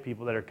I get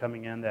people that are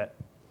coming in that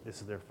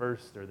this is their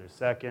first or their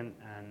second,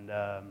 and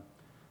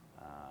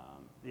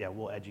yeah,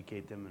 we'll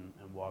educate them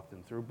and walk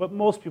them through. But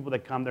most people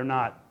that come, they're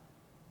not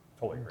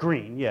Totally agree.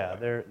 green. Yeah,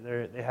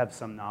 they have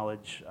some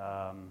knowledge.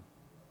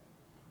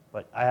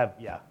 But I have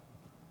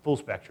full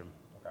spectrum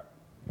Okay.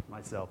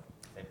 myself.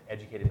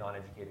 educated,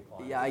 non-educated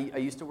clients? Yeah, I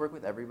used to work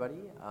with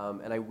everybody,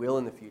 and I will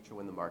in the future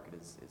when the market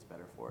is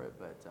better for it.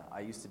 But I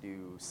used to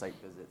do site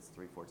visits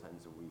 3-4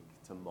 times a week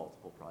to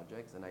multiple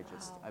projects, and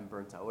I'm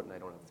burnt out, and I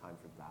don't have time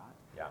for that.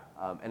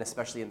 Yeah. And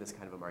especially in this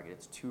kind of a market,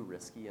 it's too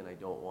risky, and I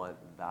don't want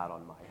that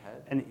on my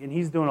head. And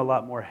he's doing a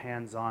lot more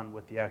hands-on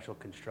with the actual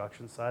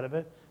construction side of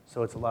it,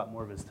 so it's a lot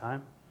more of his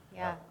time.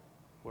 Yeah.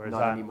 Whereas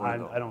Not anymore,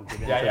 though. I don't get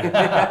into Yeah, it.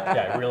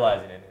 yeah,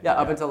 realizing it. Yeah,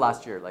 up until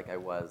last year, like I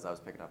was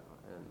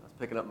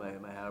picking up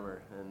my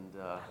hammer and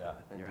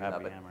and Your doing that,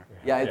 happy but hammer.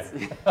 yeah, it's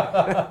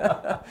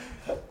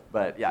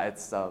but yeah,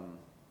 it's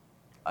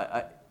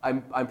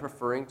I'm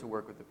preferring to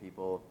work with the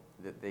people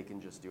that they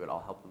can just do it. I'll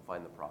help them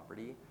find the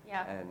property,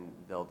 Yeah. and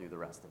they'll do the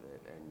rest of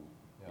it. And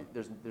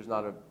Yeah. there's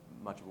not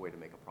much of a way to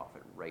make a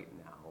profit right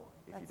now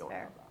if That's you don't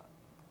fair. have that.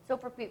 So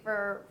for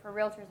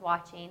realtors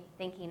watching,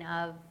 thinking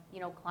of,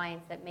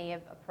 clients that may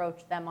have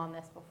approached them on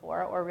this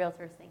before, or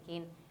realtors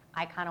thinking,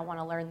 I kind of want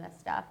to learn this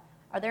stuff,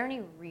 are there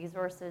any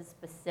resources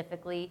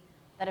specifically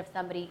that if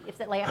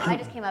I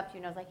just came up to you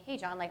and I was like, hey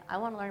John, like I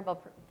want to learn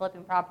about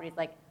flipping properties,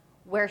 like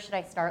where should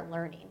I start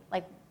learning?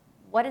 Like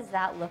what does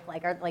that look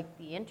like? Are like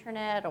the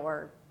internet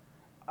or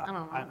I don't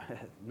know.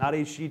 Not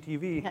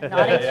HGTV. Not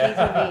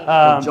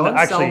HGTV.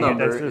 John's cell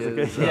number there's a good,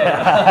 is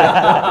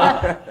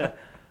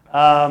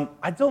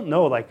I don't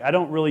know. Like, I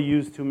don't really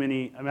use too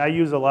many. I mean, I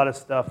use a lot of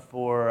stuff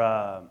for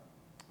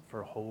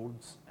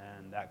holds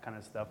and that kind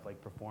of stuff,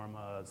 like pro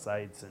forma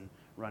sites and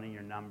running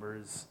your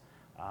numbers.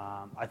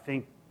 I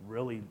think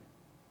really,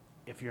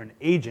 if you're an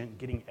agent,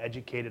 getting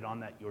educated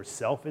on that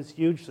yourself is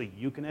huge, so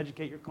you can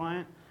educate your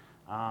client.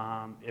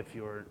 If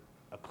you're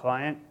a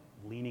client,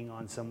 leaning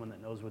on someone that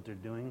knows what they're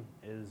doing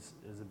is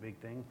a big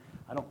thing.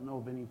 I don't know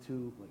of any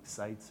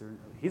sites or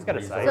he's got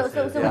a site.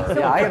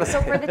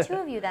 So for the two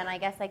of you then, I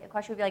guess like a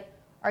question would be like,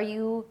 are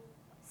you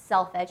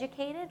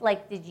self-educated?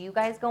 Like, did you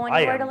guys go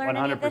anywhere to learn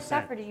any of this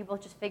stuff, or did you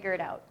both just figure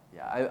it out?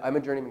 Yeah, I'm a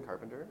journeyman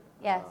carpenter.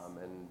 Yes.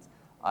 And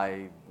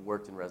I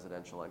worked in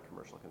residential and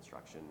commercial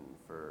construction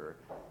for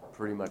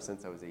pretty much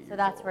since I was 8 years old. So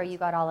that's where you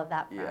got all of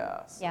that from.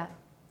 Yes. Yeah.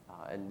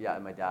 And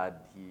my dad,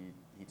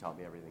 he taught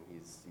me everything.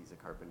 He's a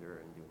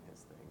carpenter and doing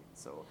his thing.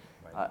 So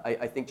Right.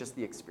 I think just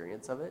the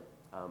experience of it.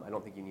 I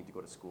don't think you need to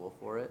go to school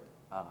for it,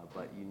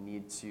 but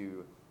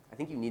I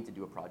think you need to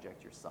do a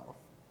project yourself,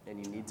 and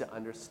you need to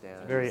understand.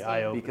 It's very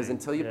eye-opening. Because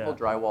until you pull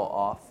drywall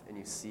off and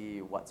you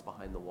see what's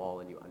behind the wall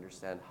and you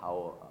understand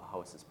how a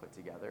house is put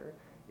together,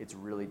 it's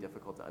really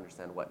difficult to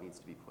understand what needs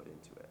to be put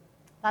into it.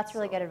 That's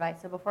really good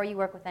advice. So before you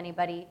work with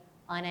anybody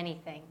on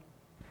anything,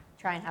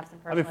 try and have some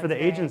personal I mean, for the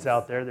experience. agents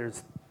out there,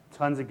 there's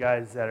tons of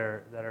guys that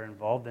are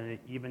involved in it.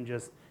 Even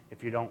just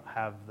if you don't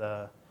have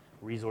the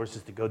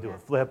resources to go do a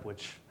flip,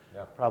 which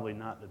probably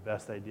not the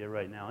best idea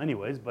right now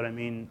anyways, but I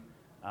mean,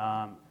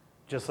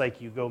 just like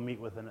you go meet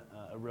with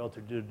a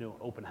realtor to do an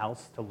open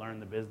house to learn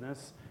the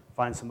business,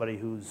 find somebody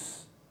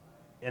who's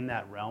in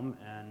that realm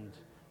and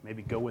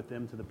maybe go with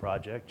them to the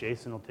project.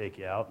 Jason will take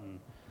you out and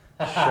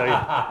show you.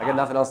 I got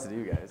nothing else to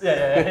do, guys.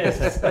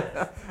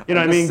 Yeah. You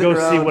know what I mean? Just Go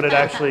sit see around.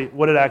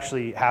 what it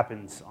actually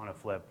happens on a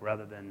flip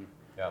rather than,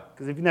 Yeah,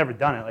 because if you've never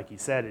done it, like you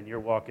said, and you're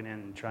walking in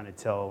and trying to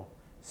tell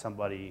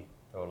somebody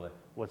totally.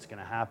 what's going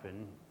to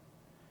happen,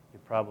 you're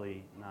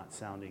probably not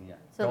sounding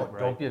So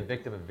Don't be a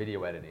victim of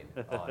video editing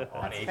on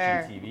That's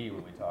fair. HGTV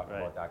when we talk Right.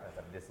 about that kind of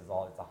stuff. This is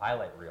all, it's a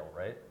highlight reel,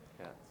 right?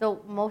 Yeah.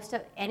 So most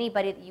of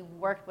anybody that you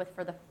worked with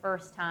for the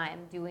first time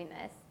doing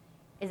this,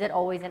 is it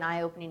always an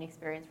eye-opening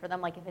experience for them?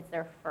 Like if it's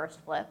their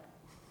first flip?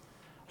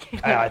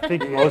 I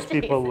think most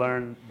people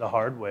learn the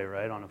hard way,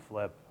 right, on a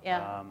flip.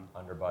 Yeah.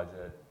 Under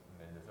budget.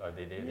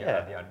 They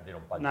Yeah.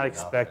 don't budget Not enough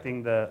expecting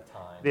and the,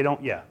 time. they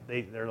don't,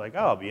 they're like,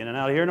 oh, I'll be in and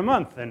out here in a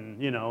month,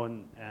 and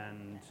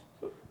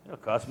it'll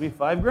cost me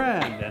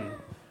 $5,000,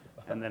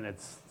 and then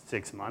it's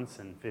 6 months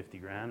and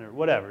 $50,000 or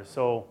whatever.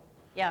 So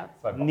Yeah.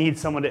 So I bought- need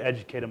someone to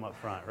educate them up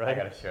front, I right?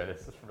 got to share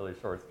this. This is a really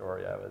short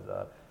story.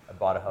 I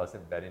bought a house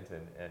in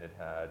Bennington, and it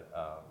had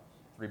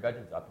 3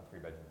 bedrooms up and 3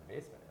 bedrooms in the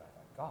basement. And I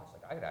thought, gosh,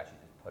 like I could actually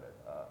just put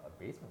a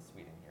basement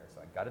suite in here. So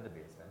I gutted the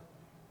basement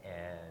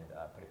and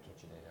put a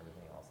kitchen in and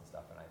everything else and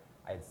stuff. And I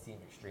had seen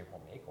Extreme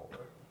Home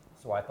Makeover,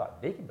 so I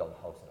thought they could build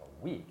a house in a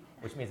week,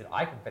 which means that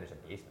I can finish a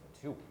basement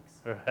in 2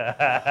 weeks.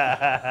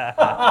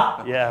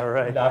 Yeah,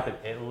 right. Nothing.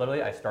 It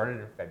literally, I started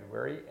in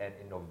February, and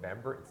in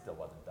November, it still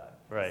wasn't done.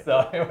 Right.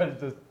 So it was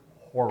just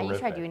horrific. And you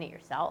tried doing it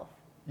yourself.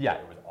 Yeah,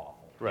 it was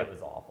awful. Right. It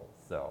was awful.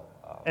 So.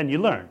 And you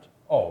learned.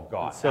 Oh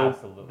God, So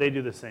absolutely. they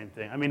do the same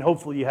thing. I mean,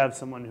 hopefully you have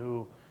someone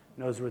who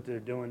knows what they're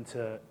doing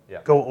to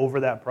Yeah. go over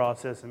that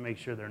process and make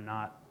sure they're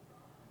not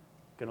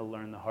going to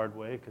learn the hard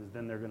way, because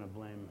then they're going to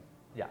blame.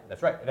 Yeah,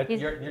 that's right. He's-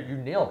 You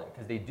nailed it,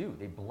 because they do.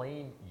 They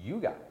blame you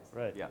guys.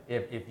 Right. Yeah.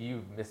 If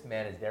you've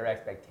mismanaged their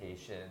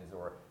expectations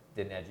or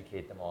didn't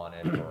educate them on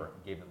it or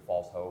gave them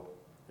false hope.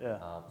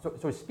 Yeah.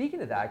 So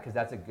speaking of that, because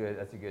that's a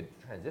good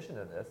transition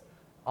to this.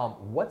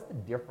 What's the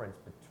difference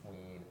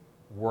between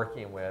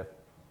working with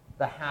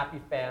the happy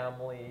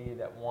family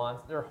that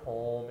wants their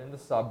home in the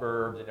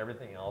suburbs and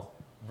everything else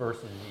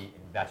versus the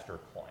investor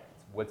clients?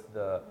 What's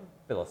the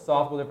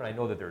philosophical difference? I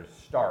know that there's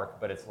stark,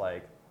 but it's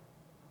like,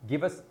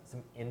 Give us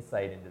some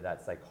insight into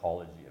that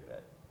psychology a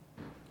bit.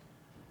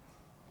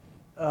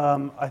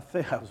 I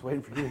think I was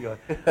waiting for you to go.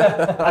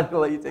 I'll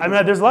let you take I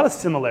mean, there's a lot of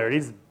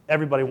similarities.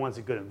 Everybody wants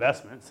a good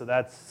investment, so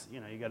that's,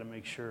 you got to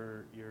make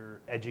sure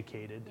you're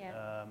educated.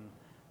 Yeah.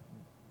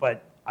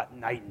 But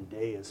night and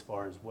day as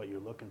far as what you're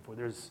looking for.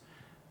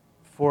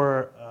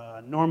 For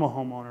a normal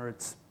homeowner,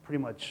 it's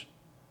pretty much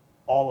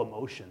all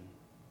emotion.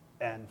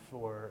 And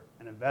for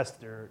an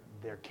investor,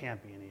 there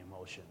can't be any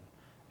emotion.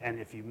 And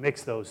if you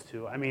mix those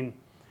two, I mean,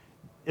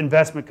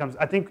 investment comes,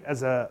 I think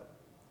as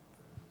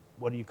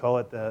what do you call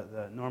it,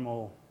 the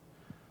normal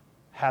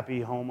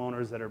happy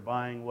homeowners that are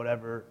buying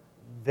whatever,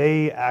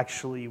 they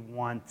actually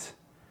want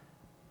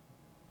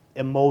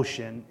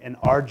emotion, and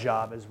our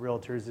job as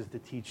realtors is to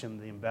teach them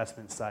the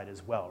investment side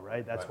as well,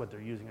 right? That's what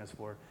they're using us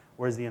for.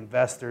 Whereas the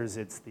investors,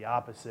 it's the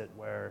opposite,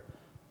 where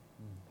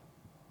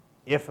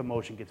if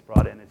emotion gets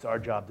brought in, it's our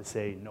job to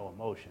say no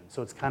emotion.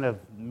 So it's kind of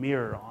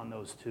mirror on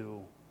those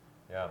two.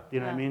 Yeah. You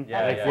know what I mean?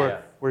 Yeah, like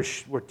yeah,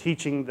 we're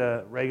teaching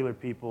the regular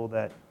people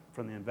that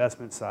from the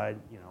investment side,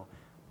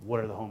 what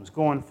are the homes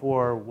going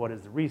for? What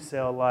is the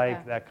resale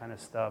like? That kind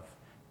of stuff.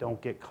 Don't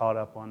get caught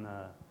up on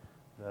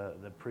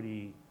the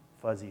pretty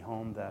fuzzy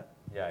home that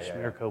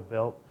Schmierko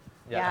built.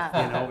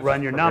 Yeah.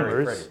 Run your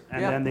numbers,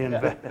 and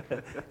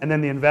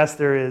then the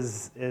investor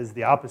is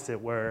the opposite,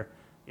 where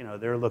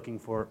they're looking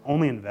for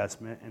only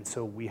investment, and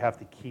so we have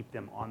to keep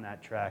them on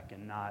that track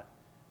and not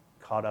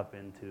caught up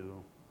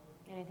into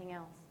Anything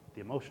else?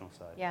 the emotional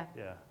side. Yeah.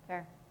 Yeah.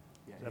 Fair.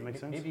 Does that make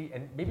sense?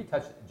 Maybe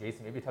touch,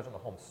 Jason, on the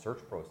home search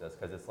process,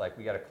 because it's like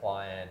we got a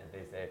client,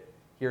 they say,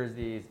 here's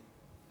these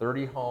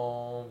 30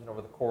 homes, and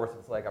over the course,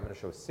 it's like I'm going to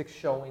show 6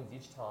 showings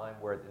each time,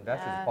 where the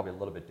investors is probably a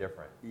little bit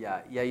different.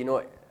 Yeah,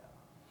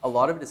 a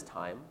lot of it is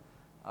time.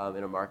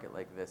 In a market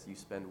like this, you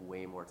spend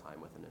way more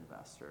time with an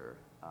investor.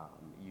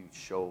 You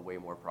show way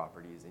more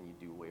properties and you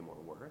do way more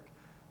work.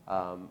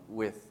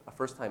 With a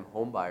first-time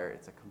home buyer,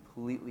 it's a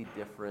completely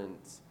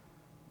different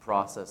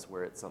process,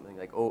 where it's something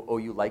like, oh,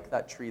 you like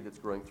that tree that's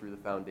growing through the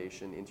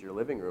foundation into your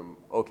living room?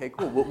 Okay,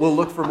 cool. We'll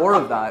look for more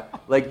of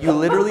that. Like, you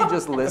literally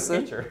just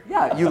listen.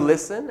 Yeah, you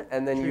listen,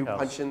 and then you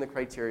punch in the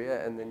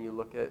criteria, and then you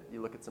look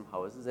at some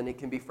houses, and it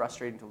can be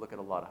frustrating to look at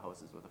a lot of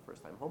houses with a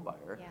first-time home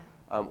buyer,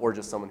 or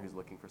just someone who's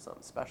looking for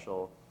something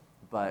special.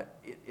 But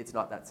it's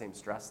not that same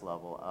stress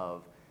level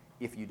of,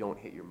 if you don't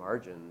hit your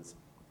margins,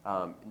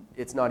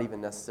 it's not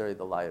even necessarily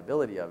the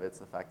liability of it. It's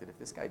the fact that if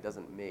this guy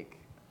doesn't make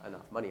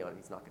enough money on it,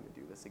 he's not going to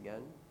do this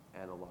again.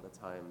 And a lot of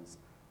times,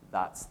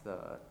 that's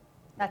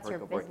your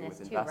business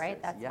too,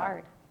 right? That's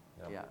hard.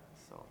 Yeah.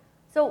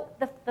 So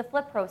the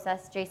flip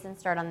process, Jason,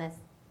 start on this.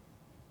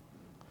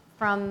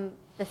 From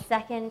the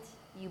second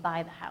you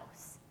buy the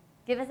house,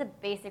 give us a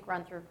basic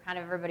run through, kind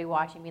of everybody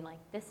watching, being like,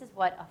 this is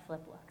what a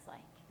flip looks like.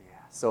 Yeah.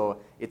 So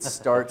it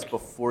starts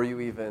before you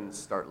even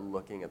start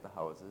looking at the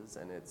houses,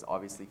 and it's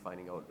obviously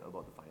finding out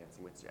about the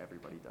financing, which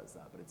everybody does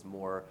that, but it's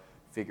more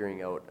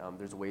figuring out,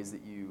 there's ways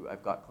that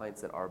I've got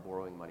clients that are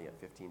borrowing money at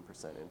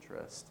 15%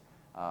 interest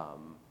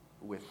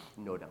with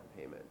no down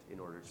payment in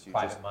order to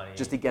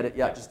just to get it,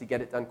 just to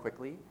get it done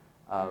quickly.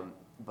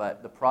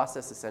 But the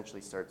process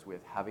essentially starts with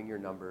having your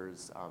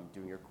numbers,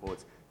 doing your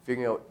quotes,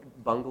 figuring out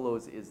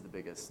bungalows is the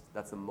biggest,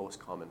 that's the most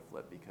common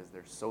flip, because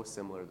they're so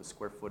similar. The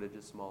square footage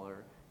is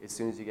smaller. As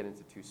soon as you get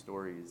into 2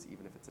 stories,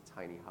 even if it's a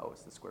tiny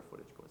house, the square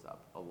footage goes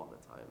up a lot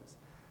of times.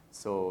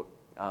 So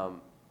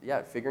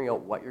figuring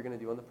out what you're going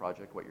to do on the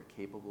project, what you're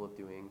capable of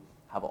doing,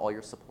 have all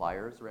your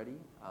suppliers ready,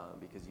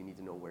 because you need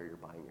to know where you're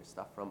buying your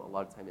stuff from. A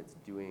lot of time it's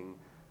doing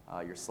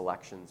your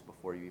selections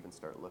before you even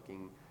start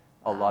looking.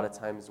 A lot of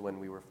times when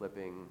we were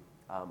flipping,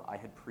 I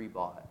had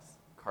pre-bought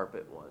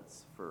carpet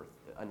once for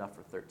enough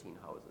for 13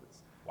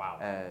 houses. Wow.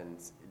 And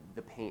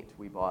the paint,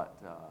 we bought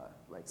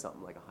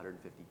something like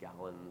 150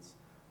 gallons,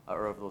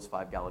 or of those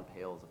 5-gallon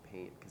pails of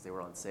paint, because they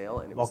were on sale,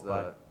 and it was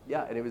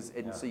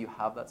so you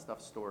have that stuff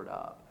stored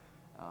up.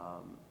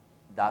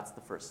 That's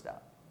the first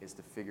step, is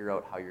to figure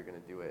out how you're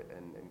going to do it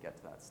and get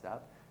to that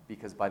step.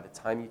 Because by the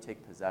time you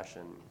take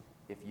possession,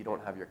 if you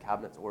don't have your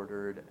cabinets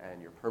ordered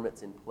and your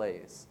permits in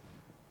place,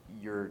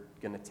 you're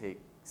going to take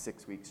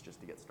 6 weeks just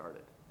to get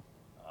started.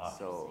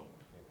 So,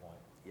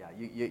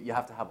 you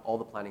have to have, all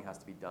the planning has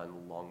to be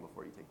done long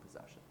before you take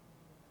possession.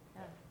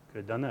 Yeah. Could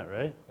have done that,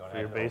 right? For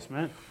your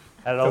basement?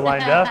 Had it all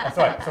lined up?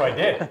 So I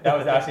did. That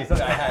was actually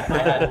something I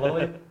had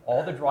literally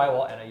all the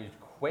drywall, and I used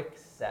quick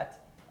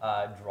set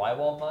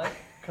drywall mud,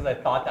 because I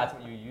thought that's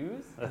what you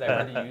use, because I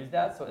heard you use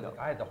that. So the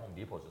guy at the Home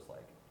Depot was just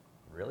like,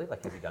 really?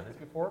 Like, has he done this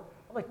before?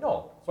 I'm like,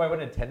 no. So I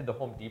went and attended the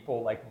Home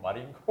Depot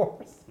mudding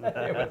course.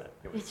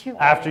 It was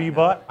After you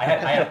bought? I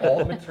had all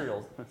the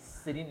materials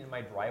sitting in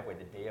my driveway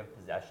the day of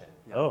possession.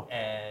 Oh.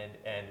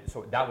 And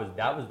so that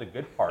was the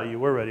good part. Oh, you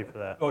were ready for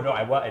that. Oh no,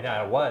 I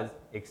was,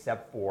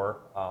 except for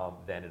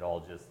then it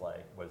all just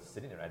was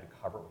sitting there. I had to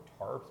cover it with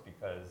tarps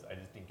because I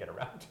just didn't get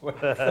around to it.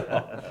 So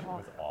it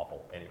was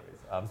awful.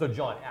 Anyways, so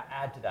John,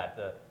 add to that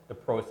the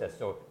process.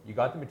 So you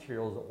got the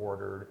materials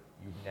ordered.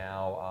 You've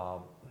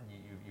now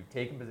you've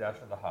taken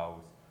possession of the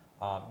house.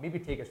 Maybe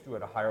take us through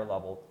at a higher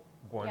level,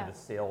 going to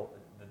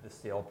the the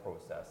sale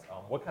process?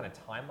 What kind of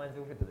timelines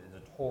is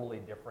it totally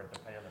different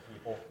depending on the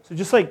people? So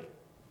just like,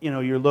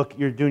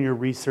 you're doing your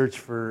research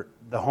for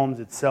the homes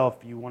itself,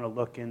 you want to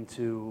look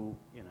into,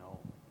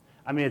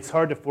 it's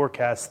hard to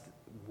forecast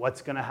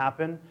what's going to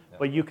happen,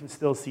 but you can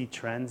still see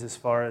trends as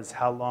far as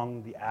how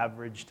long the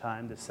average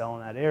time to sell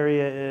in that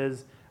area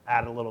is,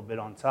 add a little bit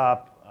on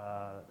top,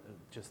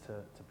 just to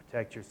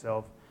protect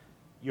yourself.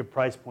 Your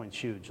price point's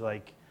huge.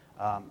 Like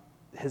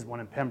his one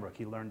in Pembroke,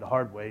 he learned the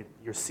hard way,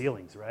 your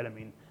ceilings, right?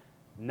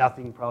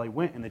 Nothing probably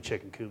went in the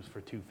chicken coops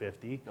for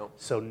 $250. Nope.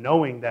 So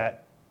knowing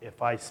that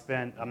if I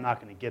spend, I'm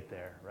not going to get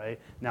there, right?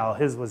 Now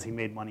his was he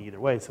made money either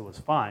way, so it was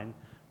fine.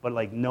 But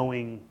like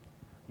knowing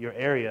your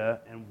area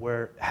and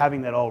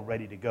having that all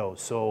ready to go.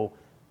 So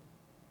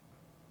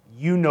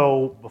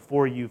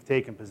before you've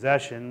taken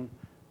possession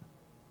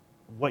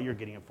what you're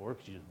getting it for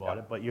because you just bought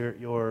it, but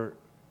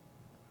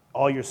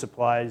all your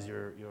supplies,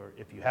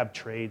 if you have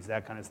trades,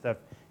 that kind of stuff,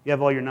 you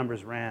have all your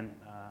numbers ran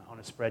on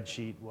a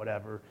spreadsheet,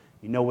 whatever.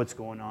 You know what's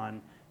going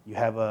on. You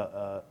have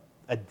a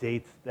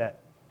date that,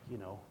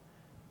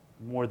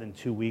 more than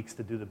 2 weeks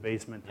to do the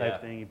basement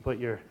type thing. You put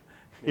your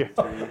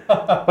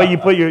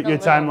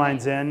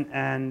timelines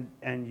in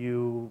and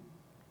you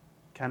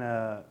kind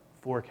of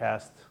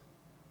forecast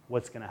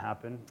what's going to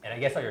happen. And I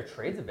guess are your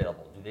trades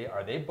available?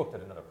 Are they booked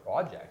at another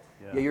project?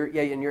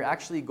 Yeah, and you're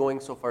actually going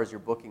so far as you're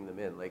booking them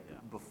in. Like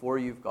before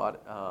you've got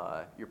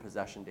your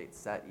possession date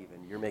set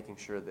even, you're making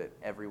sure that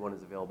everyone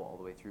is available all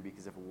the way through,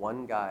 because if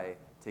one guy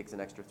takes an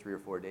extra 3 or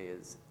 4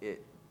 days,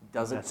 it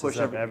doesn't push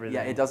everything.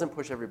 Yeah, it doesn't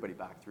push everybody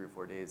back 3 or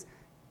 4 days.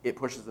 It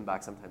pushes them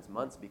back sometimes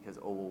months because,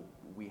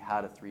 we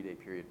had a 3-day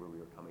period where we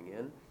were coming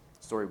in.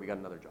 Sorry, we got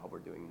another job we're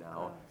doing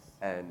now.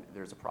 And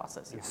there's a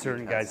process. And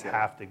certain guys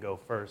have to go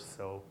first,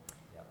 so.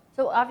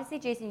 So obviously,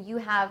 Jason, you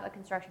have a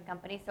construction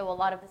company, so a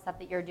lot of the stuff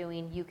that you're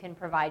doing, you can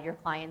provide your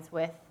clients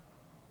with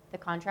the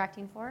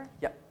contracting for?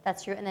 Yep.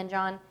 That's true. And then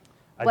John?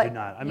 I do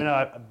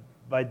not.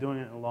 By doing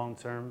it in the long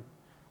term,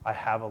 I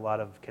have a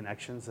lot of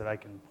connections that I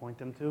can point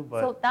them to.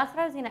 But so that's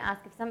what I was going to ask.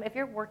 If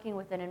you're working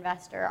with an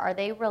investor, are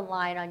they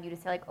relying on you to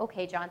say like,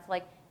 okay, John, so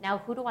like now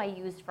who do I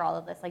use for all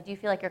of this? Like, do you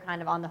feel like you're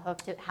kind of on the hook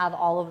to have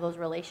all of those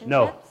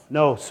relationships?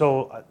 No.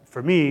 So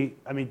for me,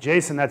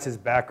 Jason, that's his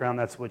background.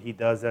 That's what he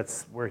does.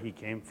 That's where he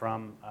came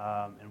from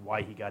and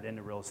why he got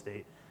into real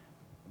estate.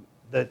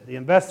 The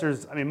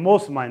investors,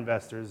 most of my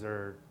investors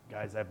are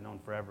guys I've known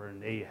forever,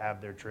 and they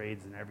have their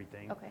trades and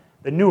everything. Okay.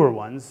 The newer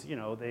ones,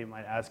 they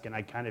might ask, and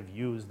I kind of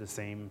use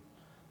the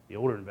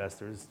older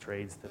investors'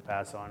 trades to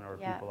pass on, or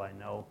people I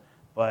know.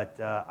 But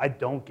I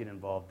don't get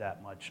involved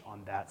that much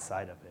on that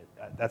side of it.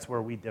 That's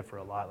where we differ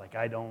a lot. Like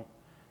I don't,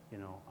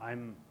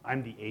 I'm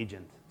the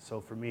agent. So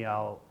for me,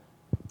 I'll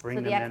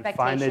bring them in, find the deals. So the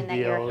expectation that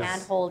you're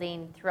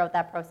hand-holding throughout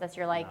that process,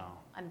 you're like,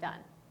 I'm done.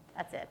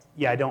 That's it.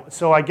 Yeah, I don't.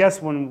 So I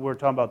guess when we're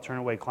talking about turn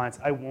away clients,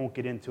 I won't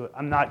get into it.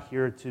 I'm not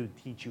here to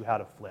teach you how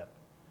to flip,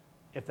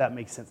 if that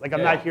makes sense. Like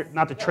I'm not here,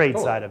 not the trade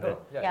side of it.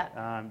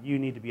 You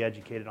need to be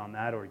educated on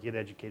that, or get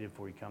educated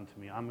before you come to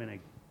me. I'm going to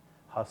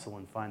hustle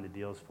and find the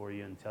deals for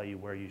you and tell you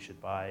where you should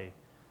buy.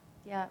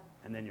 Yeah.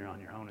 And then you're on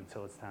your own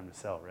until it's time to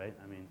sell, right?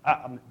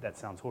 That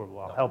sounds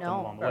horrible. I'll help them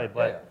along the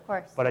way, of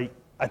course. But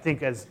I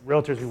think as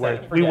realtors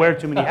we wear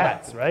too many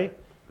hats, right?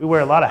 We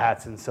wear a lot of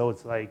hats, and so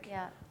it's like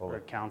we're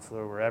a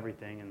counselor, we're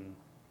everything, and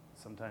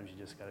sometimes you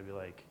just got to be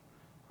like,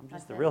 I'm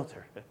just a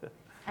realtor.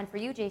 And for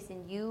you,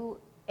 Jason,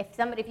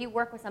 if you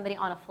work with somebody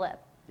on a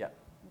flip, Yeah.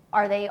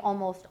 are they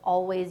almost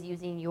always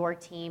using your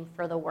team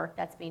for the work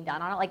that's being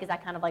done on it? Like, is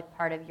that kind of like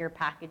part of your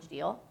package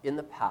deal? In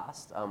the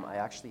past, I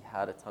actually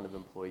had a ton of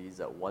employees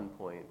at one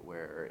point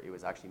where it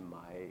was actually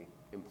my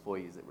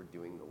employees that were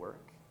doing the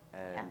work.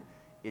 And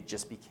it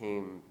just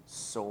became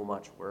so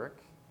much work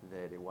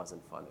that it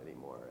wasn't fun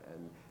anymore.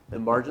 And the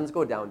margins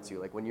go down too.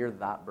 Like when you're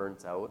that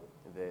burnt out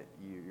that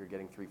you're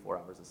getting 3-4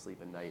 hours of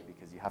sleep a night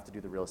because you have to do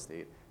the real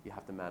estate, you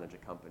have to manage a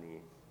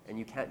company, and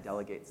you can't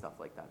delegate stuff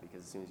like that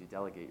because as soon as you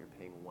delegate, you're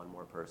paying one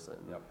more person.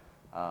 Yep.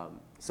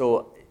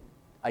 So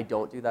I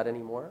don't do that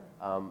anymore.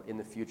 In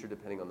the future,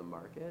 depending on the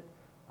market,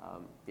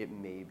 it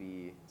may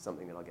be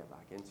something that I'll get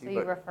back into. So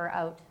you refer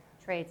out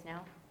trades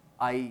now?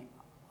 I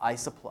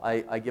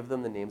give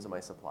them the names of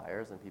my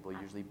suppliers, and people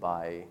usually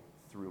buy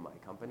through my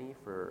company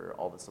for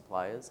all the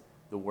supplies.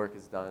 The work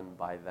is done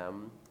by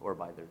them or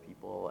by their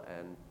people,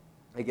 and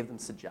I give them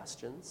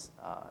suggestions,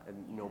 and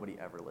nobody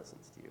ever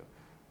listens to you.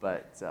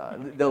 But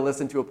they'll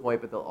listen to a point,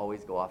 but they'll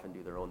always go off and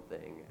do their own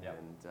thing. Yep.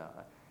 And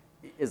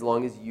as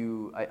long as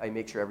I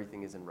make sure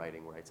everything is in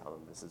writing where I tell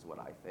them this is what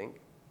I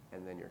think,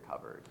 and then you're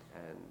covered.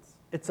 And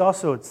it's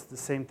the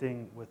same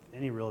thing with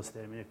any real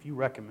estate. If you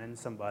recommend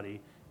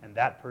somebody and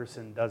that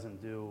person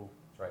doesn't do,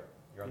 that's right.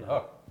 You're on the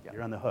hook.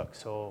 You're on the hook.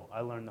 So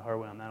I learned the hard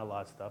way on that a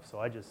lot of stuff.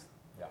 So it's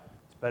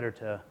better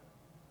to,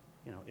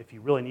 if you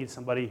really need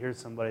somebody, here's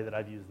somebody that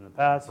I've used in the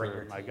past,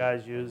 or my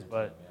guys use,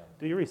 but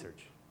do your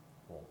research.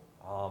 Cool.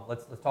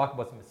 Let's talk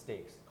about some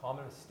mistakes,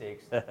 common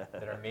mistakes that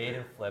are made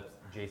in flips.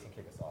 Jason,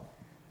 kick us off.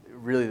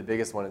 Really, the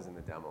biggest one is in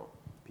the demo.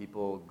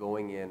 People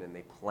going in and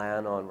they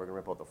plan on, we're going to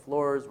rip out the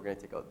floors, we're going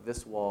to take out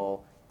this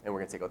wall, and we're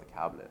going to take out the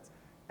cabinets.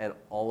 and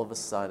all of a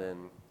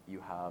sudden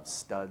you have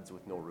studs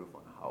with no roof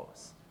on a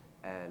house.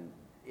 And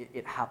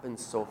it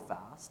happens so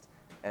fast,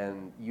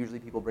 and usually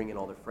people bring in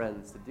all their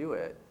friends to do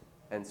it,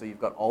 and so you've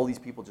got all these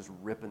people just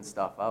ripping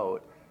stuff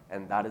out,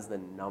 and that is the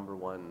number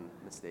one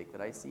mistake that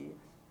I see.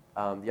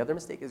 The other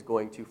mistake is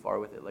going too far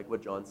with it. Like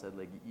what John said,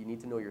 like you need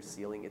to know your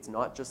ceiling. It's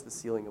not just the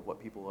ceiling of what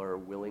people are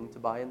willing to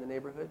buy in the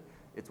neighborhood.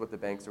 It's what the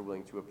banks are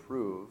willing to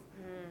approve,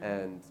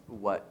 and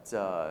what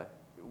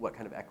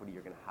kind of equity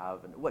you're going to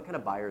have, and what kind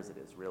of buyers it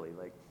is really.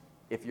 Like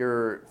if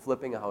you're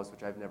flipping a house,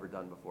 which I've never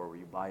done before, where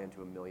you buy into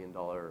 $1 million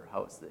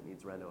house that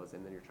needs renos,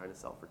 and then you're trying to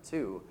sell for $2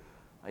 million.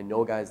 I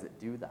know guys that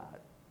do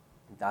that.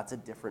 That's a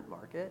different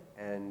market,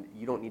 and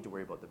you don't need to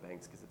worry about the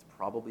banks because it's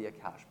probably a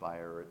cash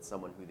buyer or it's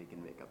someone who they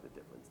can make up the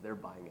difference. They're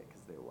buying it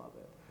because they love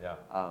it.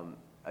 Yeah.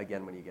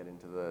 Again, when you get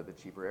into the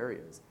cheaper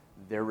areas,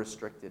 they're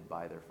restricted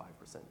by their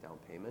 5% down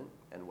payment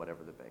and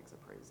whatever the banks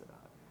appraise it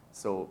at.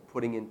 So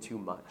putting in too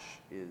much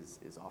is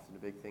often a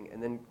big thing.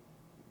 And then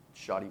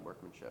shoddy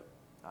workmanship.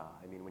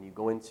 I mean, when you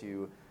go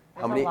into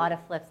There's a lot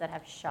of flips that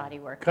have shoddy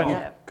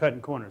workmanship.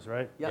 Cutting corners,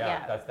 right?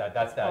 Yeah, that's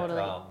that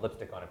Totally.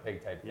 Lipstick on a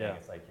pig type thing. Yeah.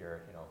 It's like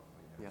you're,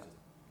 Yeah. it's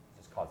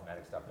just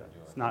cosmetic stuff they're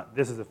doing. It's not,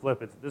 this is a flip,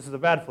 this is a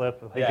bad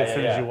flip, like Yeah, as yeah,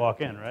 soon as yeah. you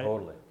walk in, right?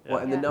 Totally. Well,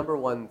 and the Yeah. number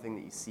one thing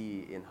that you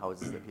see in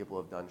houses that people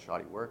have done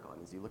shoddy work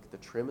on is you look at the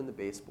trim and the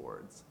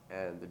baseboards,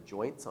 and the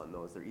joints on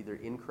those, they're either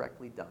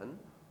incorrectly done,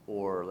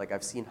 or like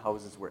I've seen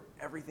houses where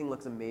everything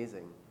looks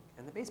amazing,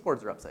 and the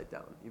baseboards are upside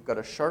down. You've got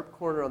a sharp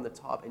corner on the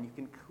top, and you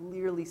can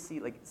clearly see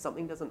like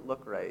something doesn't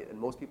look right, and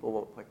most people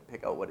won't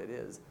pick out what it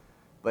is,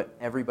 but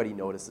everybody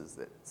notices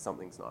that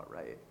something's not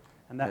right.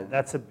 And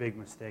that's a big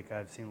mistake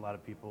I've seen a lot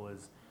of people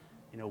is,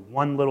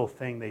 one little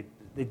thing, they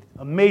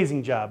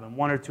amazing job, and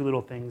one or two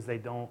little things they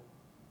don't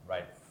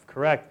Right.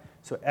 correct.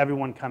 So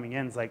everyone coming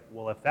in is like,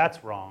 well, if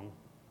that's wrong,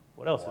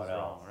 what else What is else?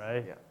 wrong,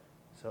 right? Yeah.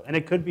 So, and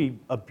it could be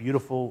a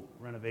beautiful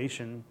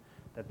renovation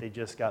that they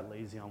just got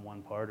lazy on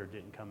one part or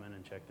didn't come in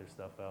and check their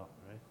stuff out,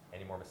 right?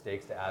 Any more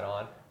mistakes to add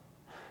on?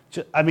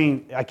 I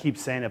mean, I keep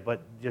saying it,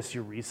 but just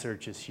your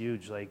research is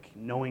huge. Like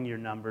knowing your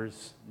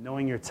numbers,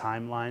 knowing your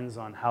timelines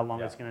on how long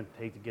Yeah. it's going to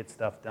take to get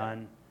stuff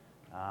done.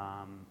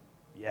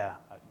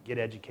 Get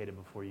educated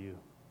before you.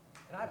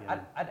 And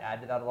I'd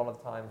add to that a lot of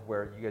the times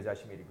where you guys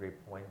actually made a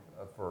great point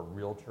for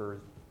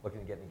realtors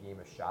looking to get in the game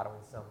of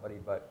shadowing somebody.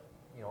 But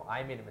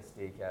I made a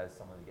mistake as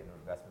someone to get into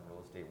investment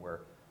real estate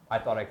where I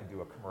thought I could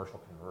do a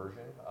commercial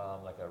conversion,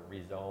 like a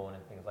rezone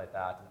and things like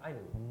that. And I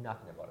knew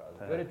nothing about it. I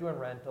was good at doing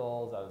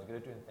rentals. I was good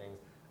at doing things.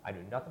 I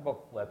knew nothing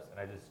about flips, and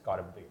I just got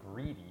a bit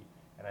greedy.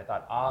 And I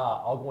thought,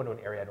 I'll go into an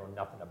area I know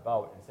nothing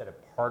about instead of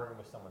partnering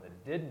with someone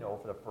that did know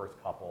for the first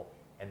couple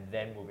and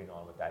then moving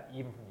on with that.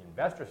 Even from the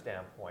investor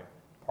standpoint,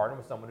 partner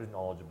with someone who's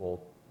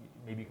knowledgeable.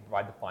 Maybe you can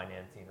provide the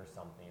financing or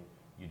something.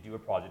 You do a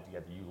project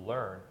together. You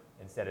learn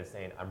instead of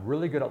saying, I'm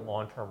really good at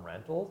long-term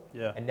rentals,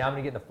 and now I'm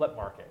going to get in the flip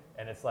market.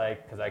 And it's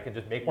like, because I can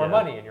just make more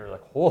money. And you're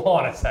like, hold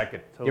on a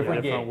second.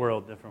 Totally Different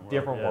world.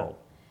 Different world.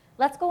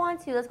 Let's go on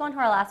to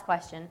our last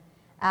question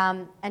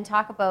and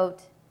talk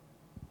about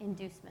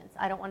inducements.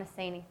 I don't want to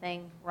say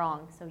anything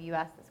wrong, so you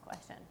ask this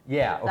question.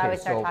 Yeah, I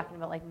always start talking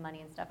about like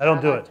money and stuff. I don't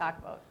I'm do not it. Talk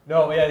about.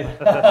 No,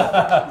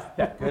 yeah.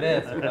 Yeah, good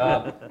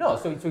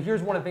answer. So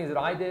here's one of the things that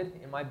I did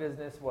in my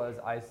business was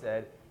I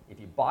said, if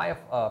you buy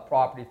a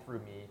property through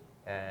me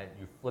and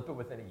you flip it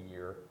within a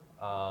year,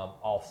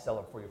 I'll sell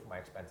it for you for my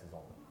expenses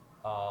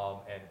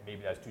only. And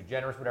maybe that's too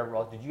generous, whatever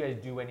else. Did you guys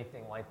do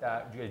anything like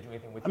that? Did you guys do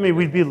anything with I mean,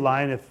 we'd be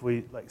lying if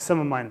we, like some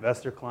of my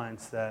investor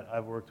clients that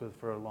I've worked with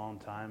for a long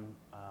time,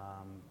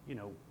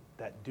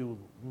 that do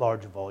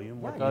large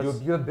volume with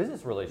us. You have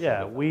business relationships.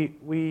 Yeah, with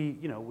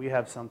them. we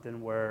have something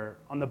where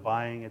on the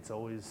buying, it's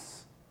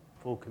always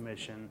full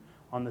commission.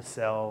 On the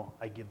sell,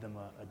 I give them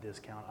a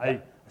discount.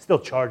 I still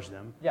charge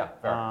them. Yeah,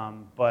 fair.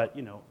 But,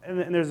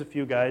 and there's a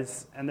few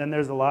guys, and then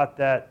there's a lot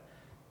that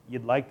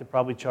you'd like to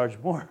probably charge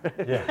more.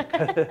 Yeah,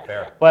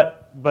 fair.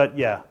 But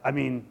yeah, I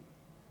mean,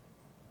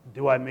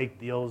 do I make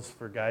deals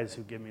for guys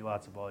who give me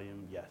lots of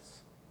volume?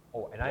 Yes.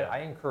 Oh, and I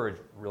encourage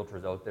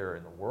realtors out there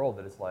in the world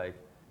that it's like,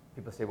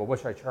 people say, well, what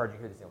should I charge you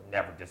here? They say, well,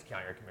 never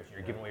discount your commission.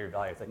 You're giving away your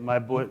value. It's like, My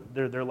boy,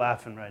 they're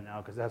laughing right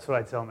now because that's what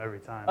I tell them every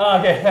time.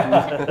 Okay.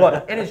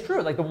 Well, and it's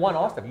true. Like the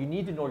one-off stuff, you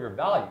need to know your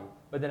value,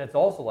 but then it's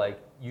also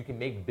like you can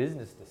make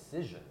business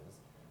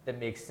decisions that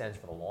make sense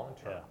for the long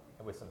term.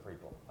 And with some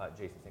people.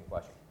 Jason, same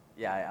question.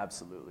 Yeah, I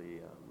absolutely.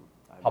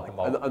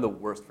 I'm the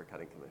worst for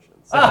cutting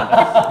commissions.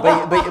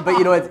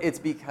 but it's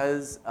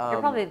because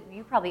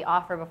You probably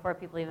offer before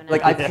people even know.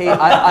 like I pay.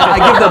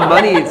 I give them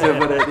money to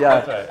put it.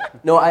 Yeah. That's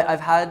right. No, I've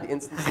had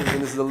instances,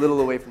 and this is a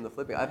little away from the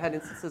flipping. I've had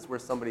instances where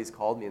somebody's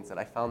called me and said,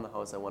 "I found the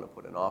house I want to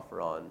put an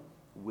offer on.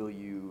 Will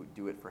you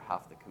do it for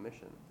half the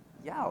commission?"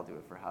 Yeah, I'll do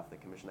it for half the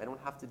commission. I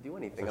don't have to do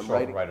anything. So I'm show up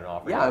writing. and write an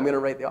offer Yeah, down. I'm going to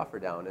write the offer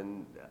down.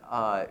 And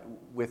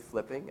with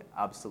flipping,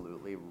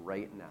 absolutely.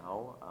 Right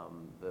now,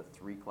 the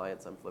 3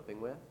 clients I'm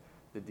flipping with,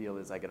 the deal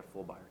is I get a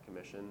full buyer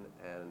commission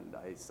and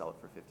I sell it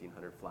for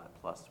 $1,500 flat.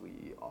 Plus,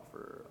 we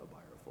offer a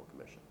buyer a full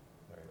commission.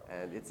 There you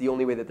go. And it's the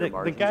only way that their The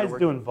margins guys are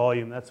working. doing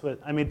volume, that's what,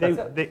 I mean, That's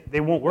they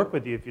won't work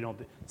with you if you don't,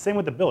 same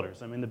with the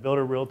builders. I mean, the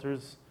builder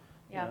realtors,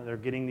 you Yeah. know, they're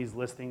getting these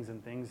listings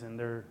and things, and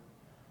they're,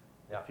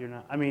 Yeah. if you're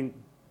not, I mean,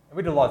 And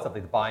we did a lot of stuff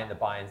like the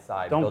buy-in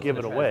side. Don't built give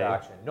in the it away.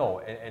 transaction. No,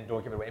 and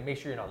don't give it away. And make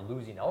sure you're not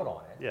losing out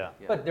on it. yeah.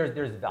 Yeah. But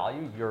there's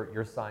value.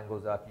 Your sign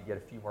goes up. You get a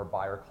few more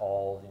buyer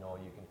calls. You know,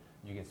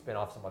 you can spin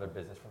off some other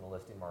business from the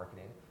listing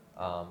marketing.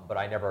 But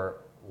I never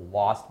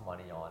lost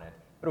money on it.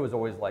 But it was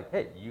always like,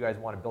 hey, you guys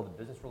want to build a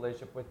business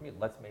relationship with me?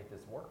 Let's make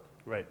this work.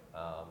 Right.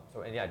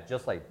 So and yeah,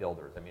 just like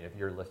builders. I mean, if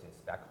you're listing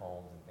spec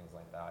homes and things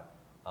like that,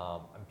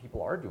 and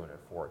people are doing it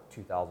for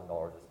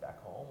 $2,000 a spec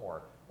home,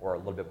 or a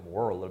little bit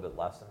more, or a little bit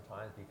less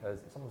sometimes,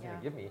 because if someone's going Yeah.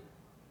 to give me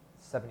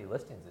 70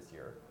 listings this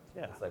year,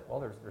 Yeah. it's like, well,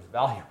 there's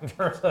value in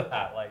terms of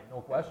that, like no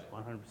question.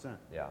 100%.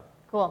 Yeah.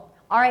 Cool.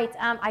 All right.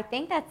 I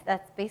think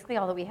that's basically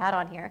all that we had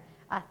on here.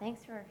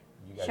 Thanks for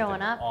You guys showing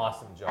did an up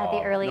awesome job. at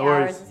the early No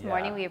worries. hours this Yeah.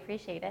 morning. We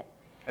appreciate it.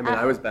 I mean,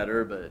 I was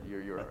better, but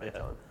you're all right,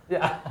 John.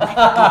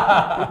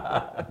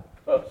 Yeah.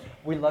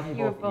 We love you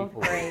You were both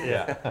both equally. great.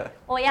 Yeah.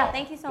 Well, yeah.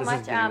 Thank you so This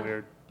much, is getting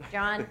weird.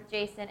 John,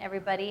 Jason,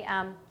 everybody.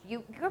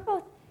 You're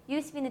both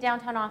used to be in the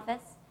downtown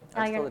office.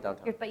 I'm you're, still in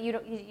downtown. but you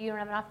don't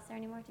have an office there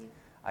anymore, do you?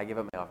 I gave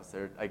up my office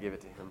there. I gave it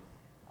to him.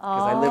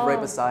 Because I live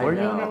right beside Where him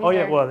you? now. Maybe Oh,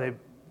 yeah, they're- well,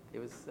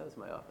 That was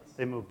my office.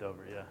 they moved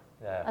over, yeah.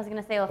 Yeah. I was going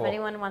to say, well, Cool. if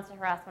anyone wants to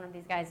harass one of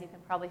these guys, you can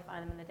probably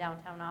find them in the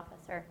downtown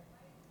office or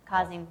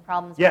causing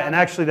problems. Yeah, around and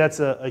them. actually, that's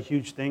a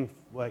huge thing.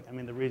 Like, I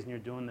mean, the reason you're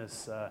doing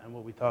this and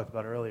what we talked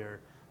about earlier,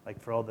 like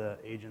for all the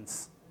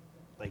agents,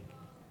 like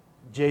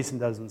Jason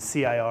does in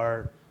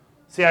CIR.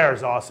 CIR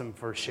is awesome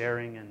for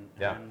sharing and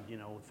you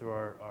know, through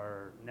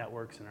our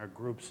networks and our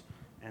groups.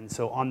 And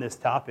so on this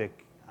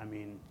topic, I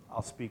mean,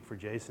 I'll speak for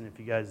Jason. If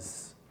you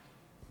guys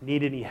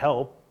need any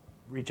help,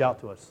 reach out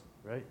to us,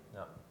 right?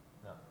 No,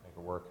 make it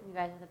work. You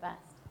guys are the best.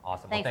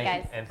 Awesome. Thanks, well,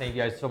 thank guys. You, and thank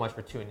you guys so much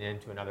for tuning in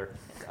to another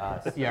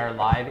CR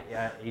Live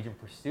Agent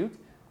Pursuit.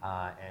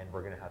 And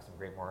we're going to have some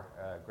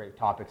great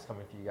topics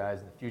coming for you guys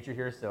in the future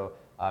here. So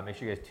make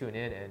sure you guys tune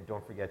in, and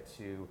don't forget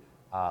to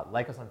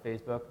like us on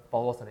Facebook,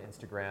 follow us on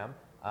Instagram,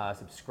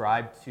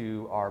 subscribe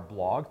to our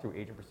blog through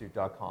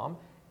agentpursuit.com,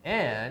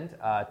 and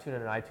tune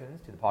in on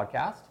iTunes to the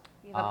podcast.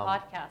 You have a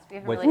podcast. We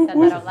haven't which- really said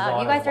which that out is loud.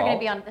 on You guys as are going well. to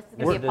be on. This is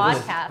going to be a This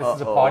is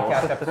podcast. a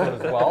podcast episode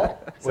as well.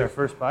 It's our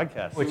first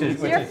podcast. Which is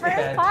It's your which is first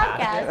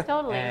fantastic. podcast,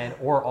 totally. And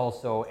or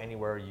also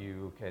anywhere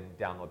you can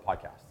download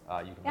podcasts.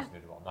 You can Yeah. listen to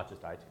it as well, not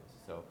just iTunes.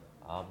 So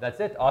that's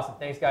it. Awesome.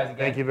 Thanks, guys, again.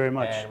 Thank you very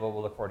much. And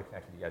we'll look forward to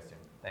connecting with you guys soon.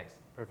 Thanks.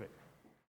 Perfect.